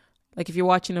 Like if you're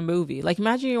watching a movie. Like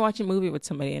imagine you're watching a movie with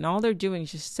somebody and all they're doing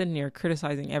is just sitting there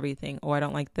criticizing everything. Oh, I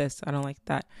don't like this. I don't like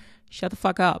that. Shut the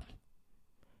fuck up.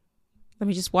 Let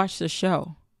me just watch the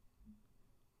show.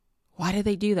 Why did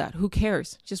they do that? Who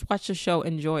cares? Just watch the show.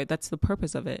 Enjoy it. That's the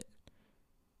purpose of it.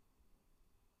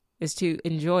 Is to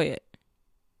enjoy it.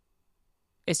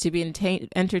 Is to be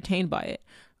entertained by it.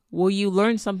 Will you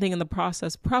learn something in the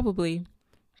process? Probably.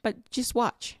 But just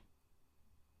watch.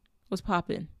 What's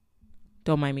poppin'?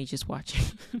 Don't mind me just watching.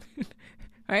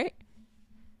 Right?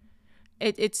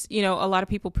 It's, you know, a lot of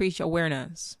people preach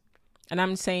awareness. And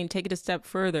I'm saying take it a step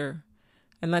further.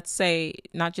 And let's say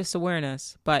not just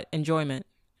awareness, but enjoyment.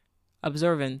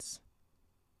 Observance.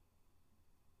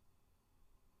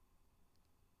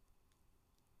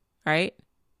 Right?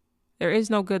 There is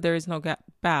no good, there is no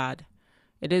bad.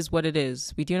 It is what it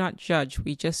is. We do not judge,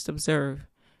 we just observe.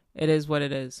 It is what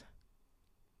it is.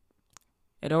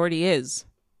 It already is.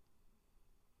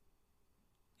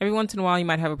 Every once in a while, you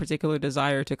might have a particular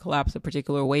desire to collapse a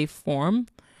particular waveform,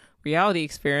 reality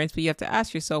experience, but you have to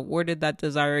ask yourself, where did that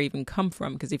desire even come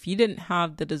from? Because if you didn't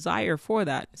have the desire for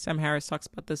that, Sam Harris talks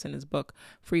about this in his book,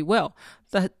 Free Will,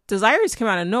 the desires come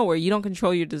out of nowhere. You don't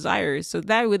control your desires. So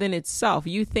that within itself,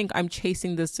 you think I'm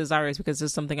chasing this desires because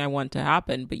there's something I want to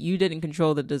happen, but you didn't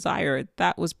control the desire.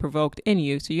 That was provoked in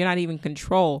you. So you're not even in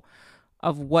control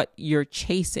of what you're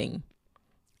chasing.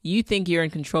 You think you're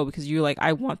in control because you're like,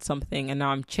 I want something and now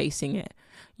I'm chasing it.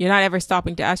 You're not ever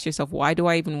stopping to ask yourself, why do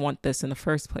I even want this in the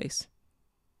first place?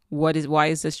 Why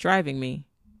is this driving me?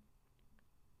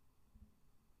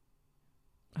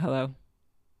 Hello?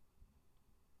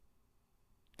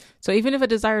 So even if a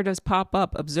desire does pop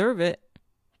up, observe it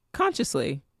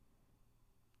consciously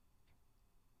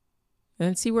and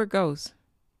then see where it goes.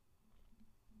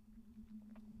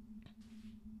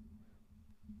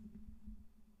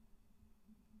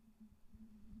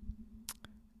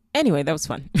 Anyway, that was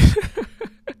fun.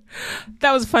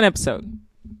 That was a fun episode.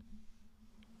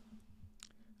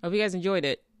 Hope you guys enjoyed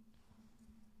it.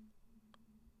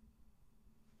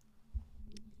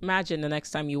 Imagine the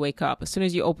next time you wake up, as soon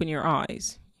as you open your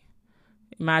eyes,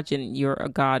 imagine you're a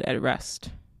God at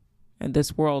rest. And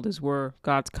this world is where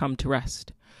God's come to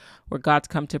rest, where God's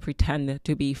come to pretend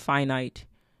to be finite,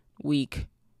 weak.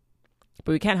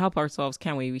 But we can't help ourselves,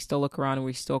 can we? We still look around and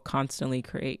we still constantly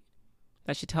create.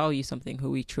 That should tell you something,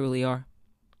 who we truly are.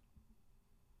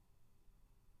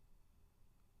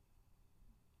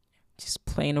 Just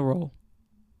playing a role.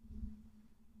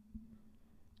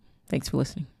 Thanks for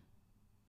listening.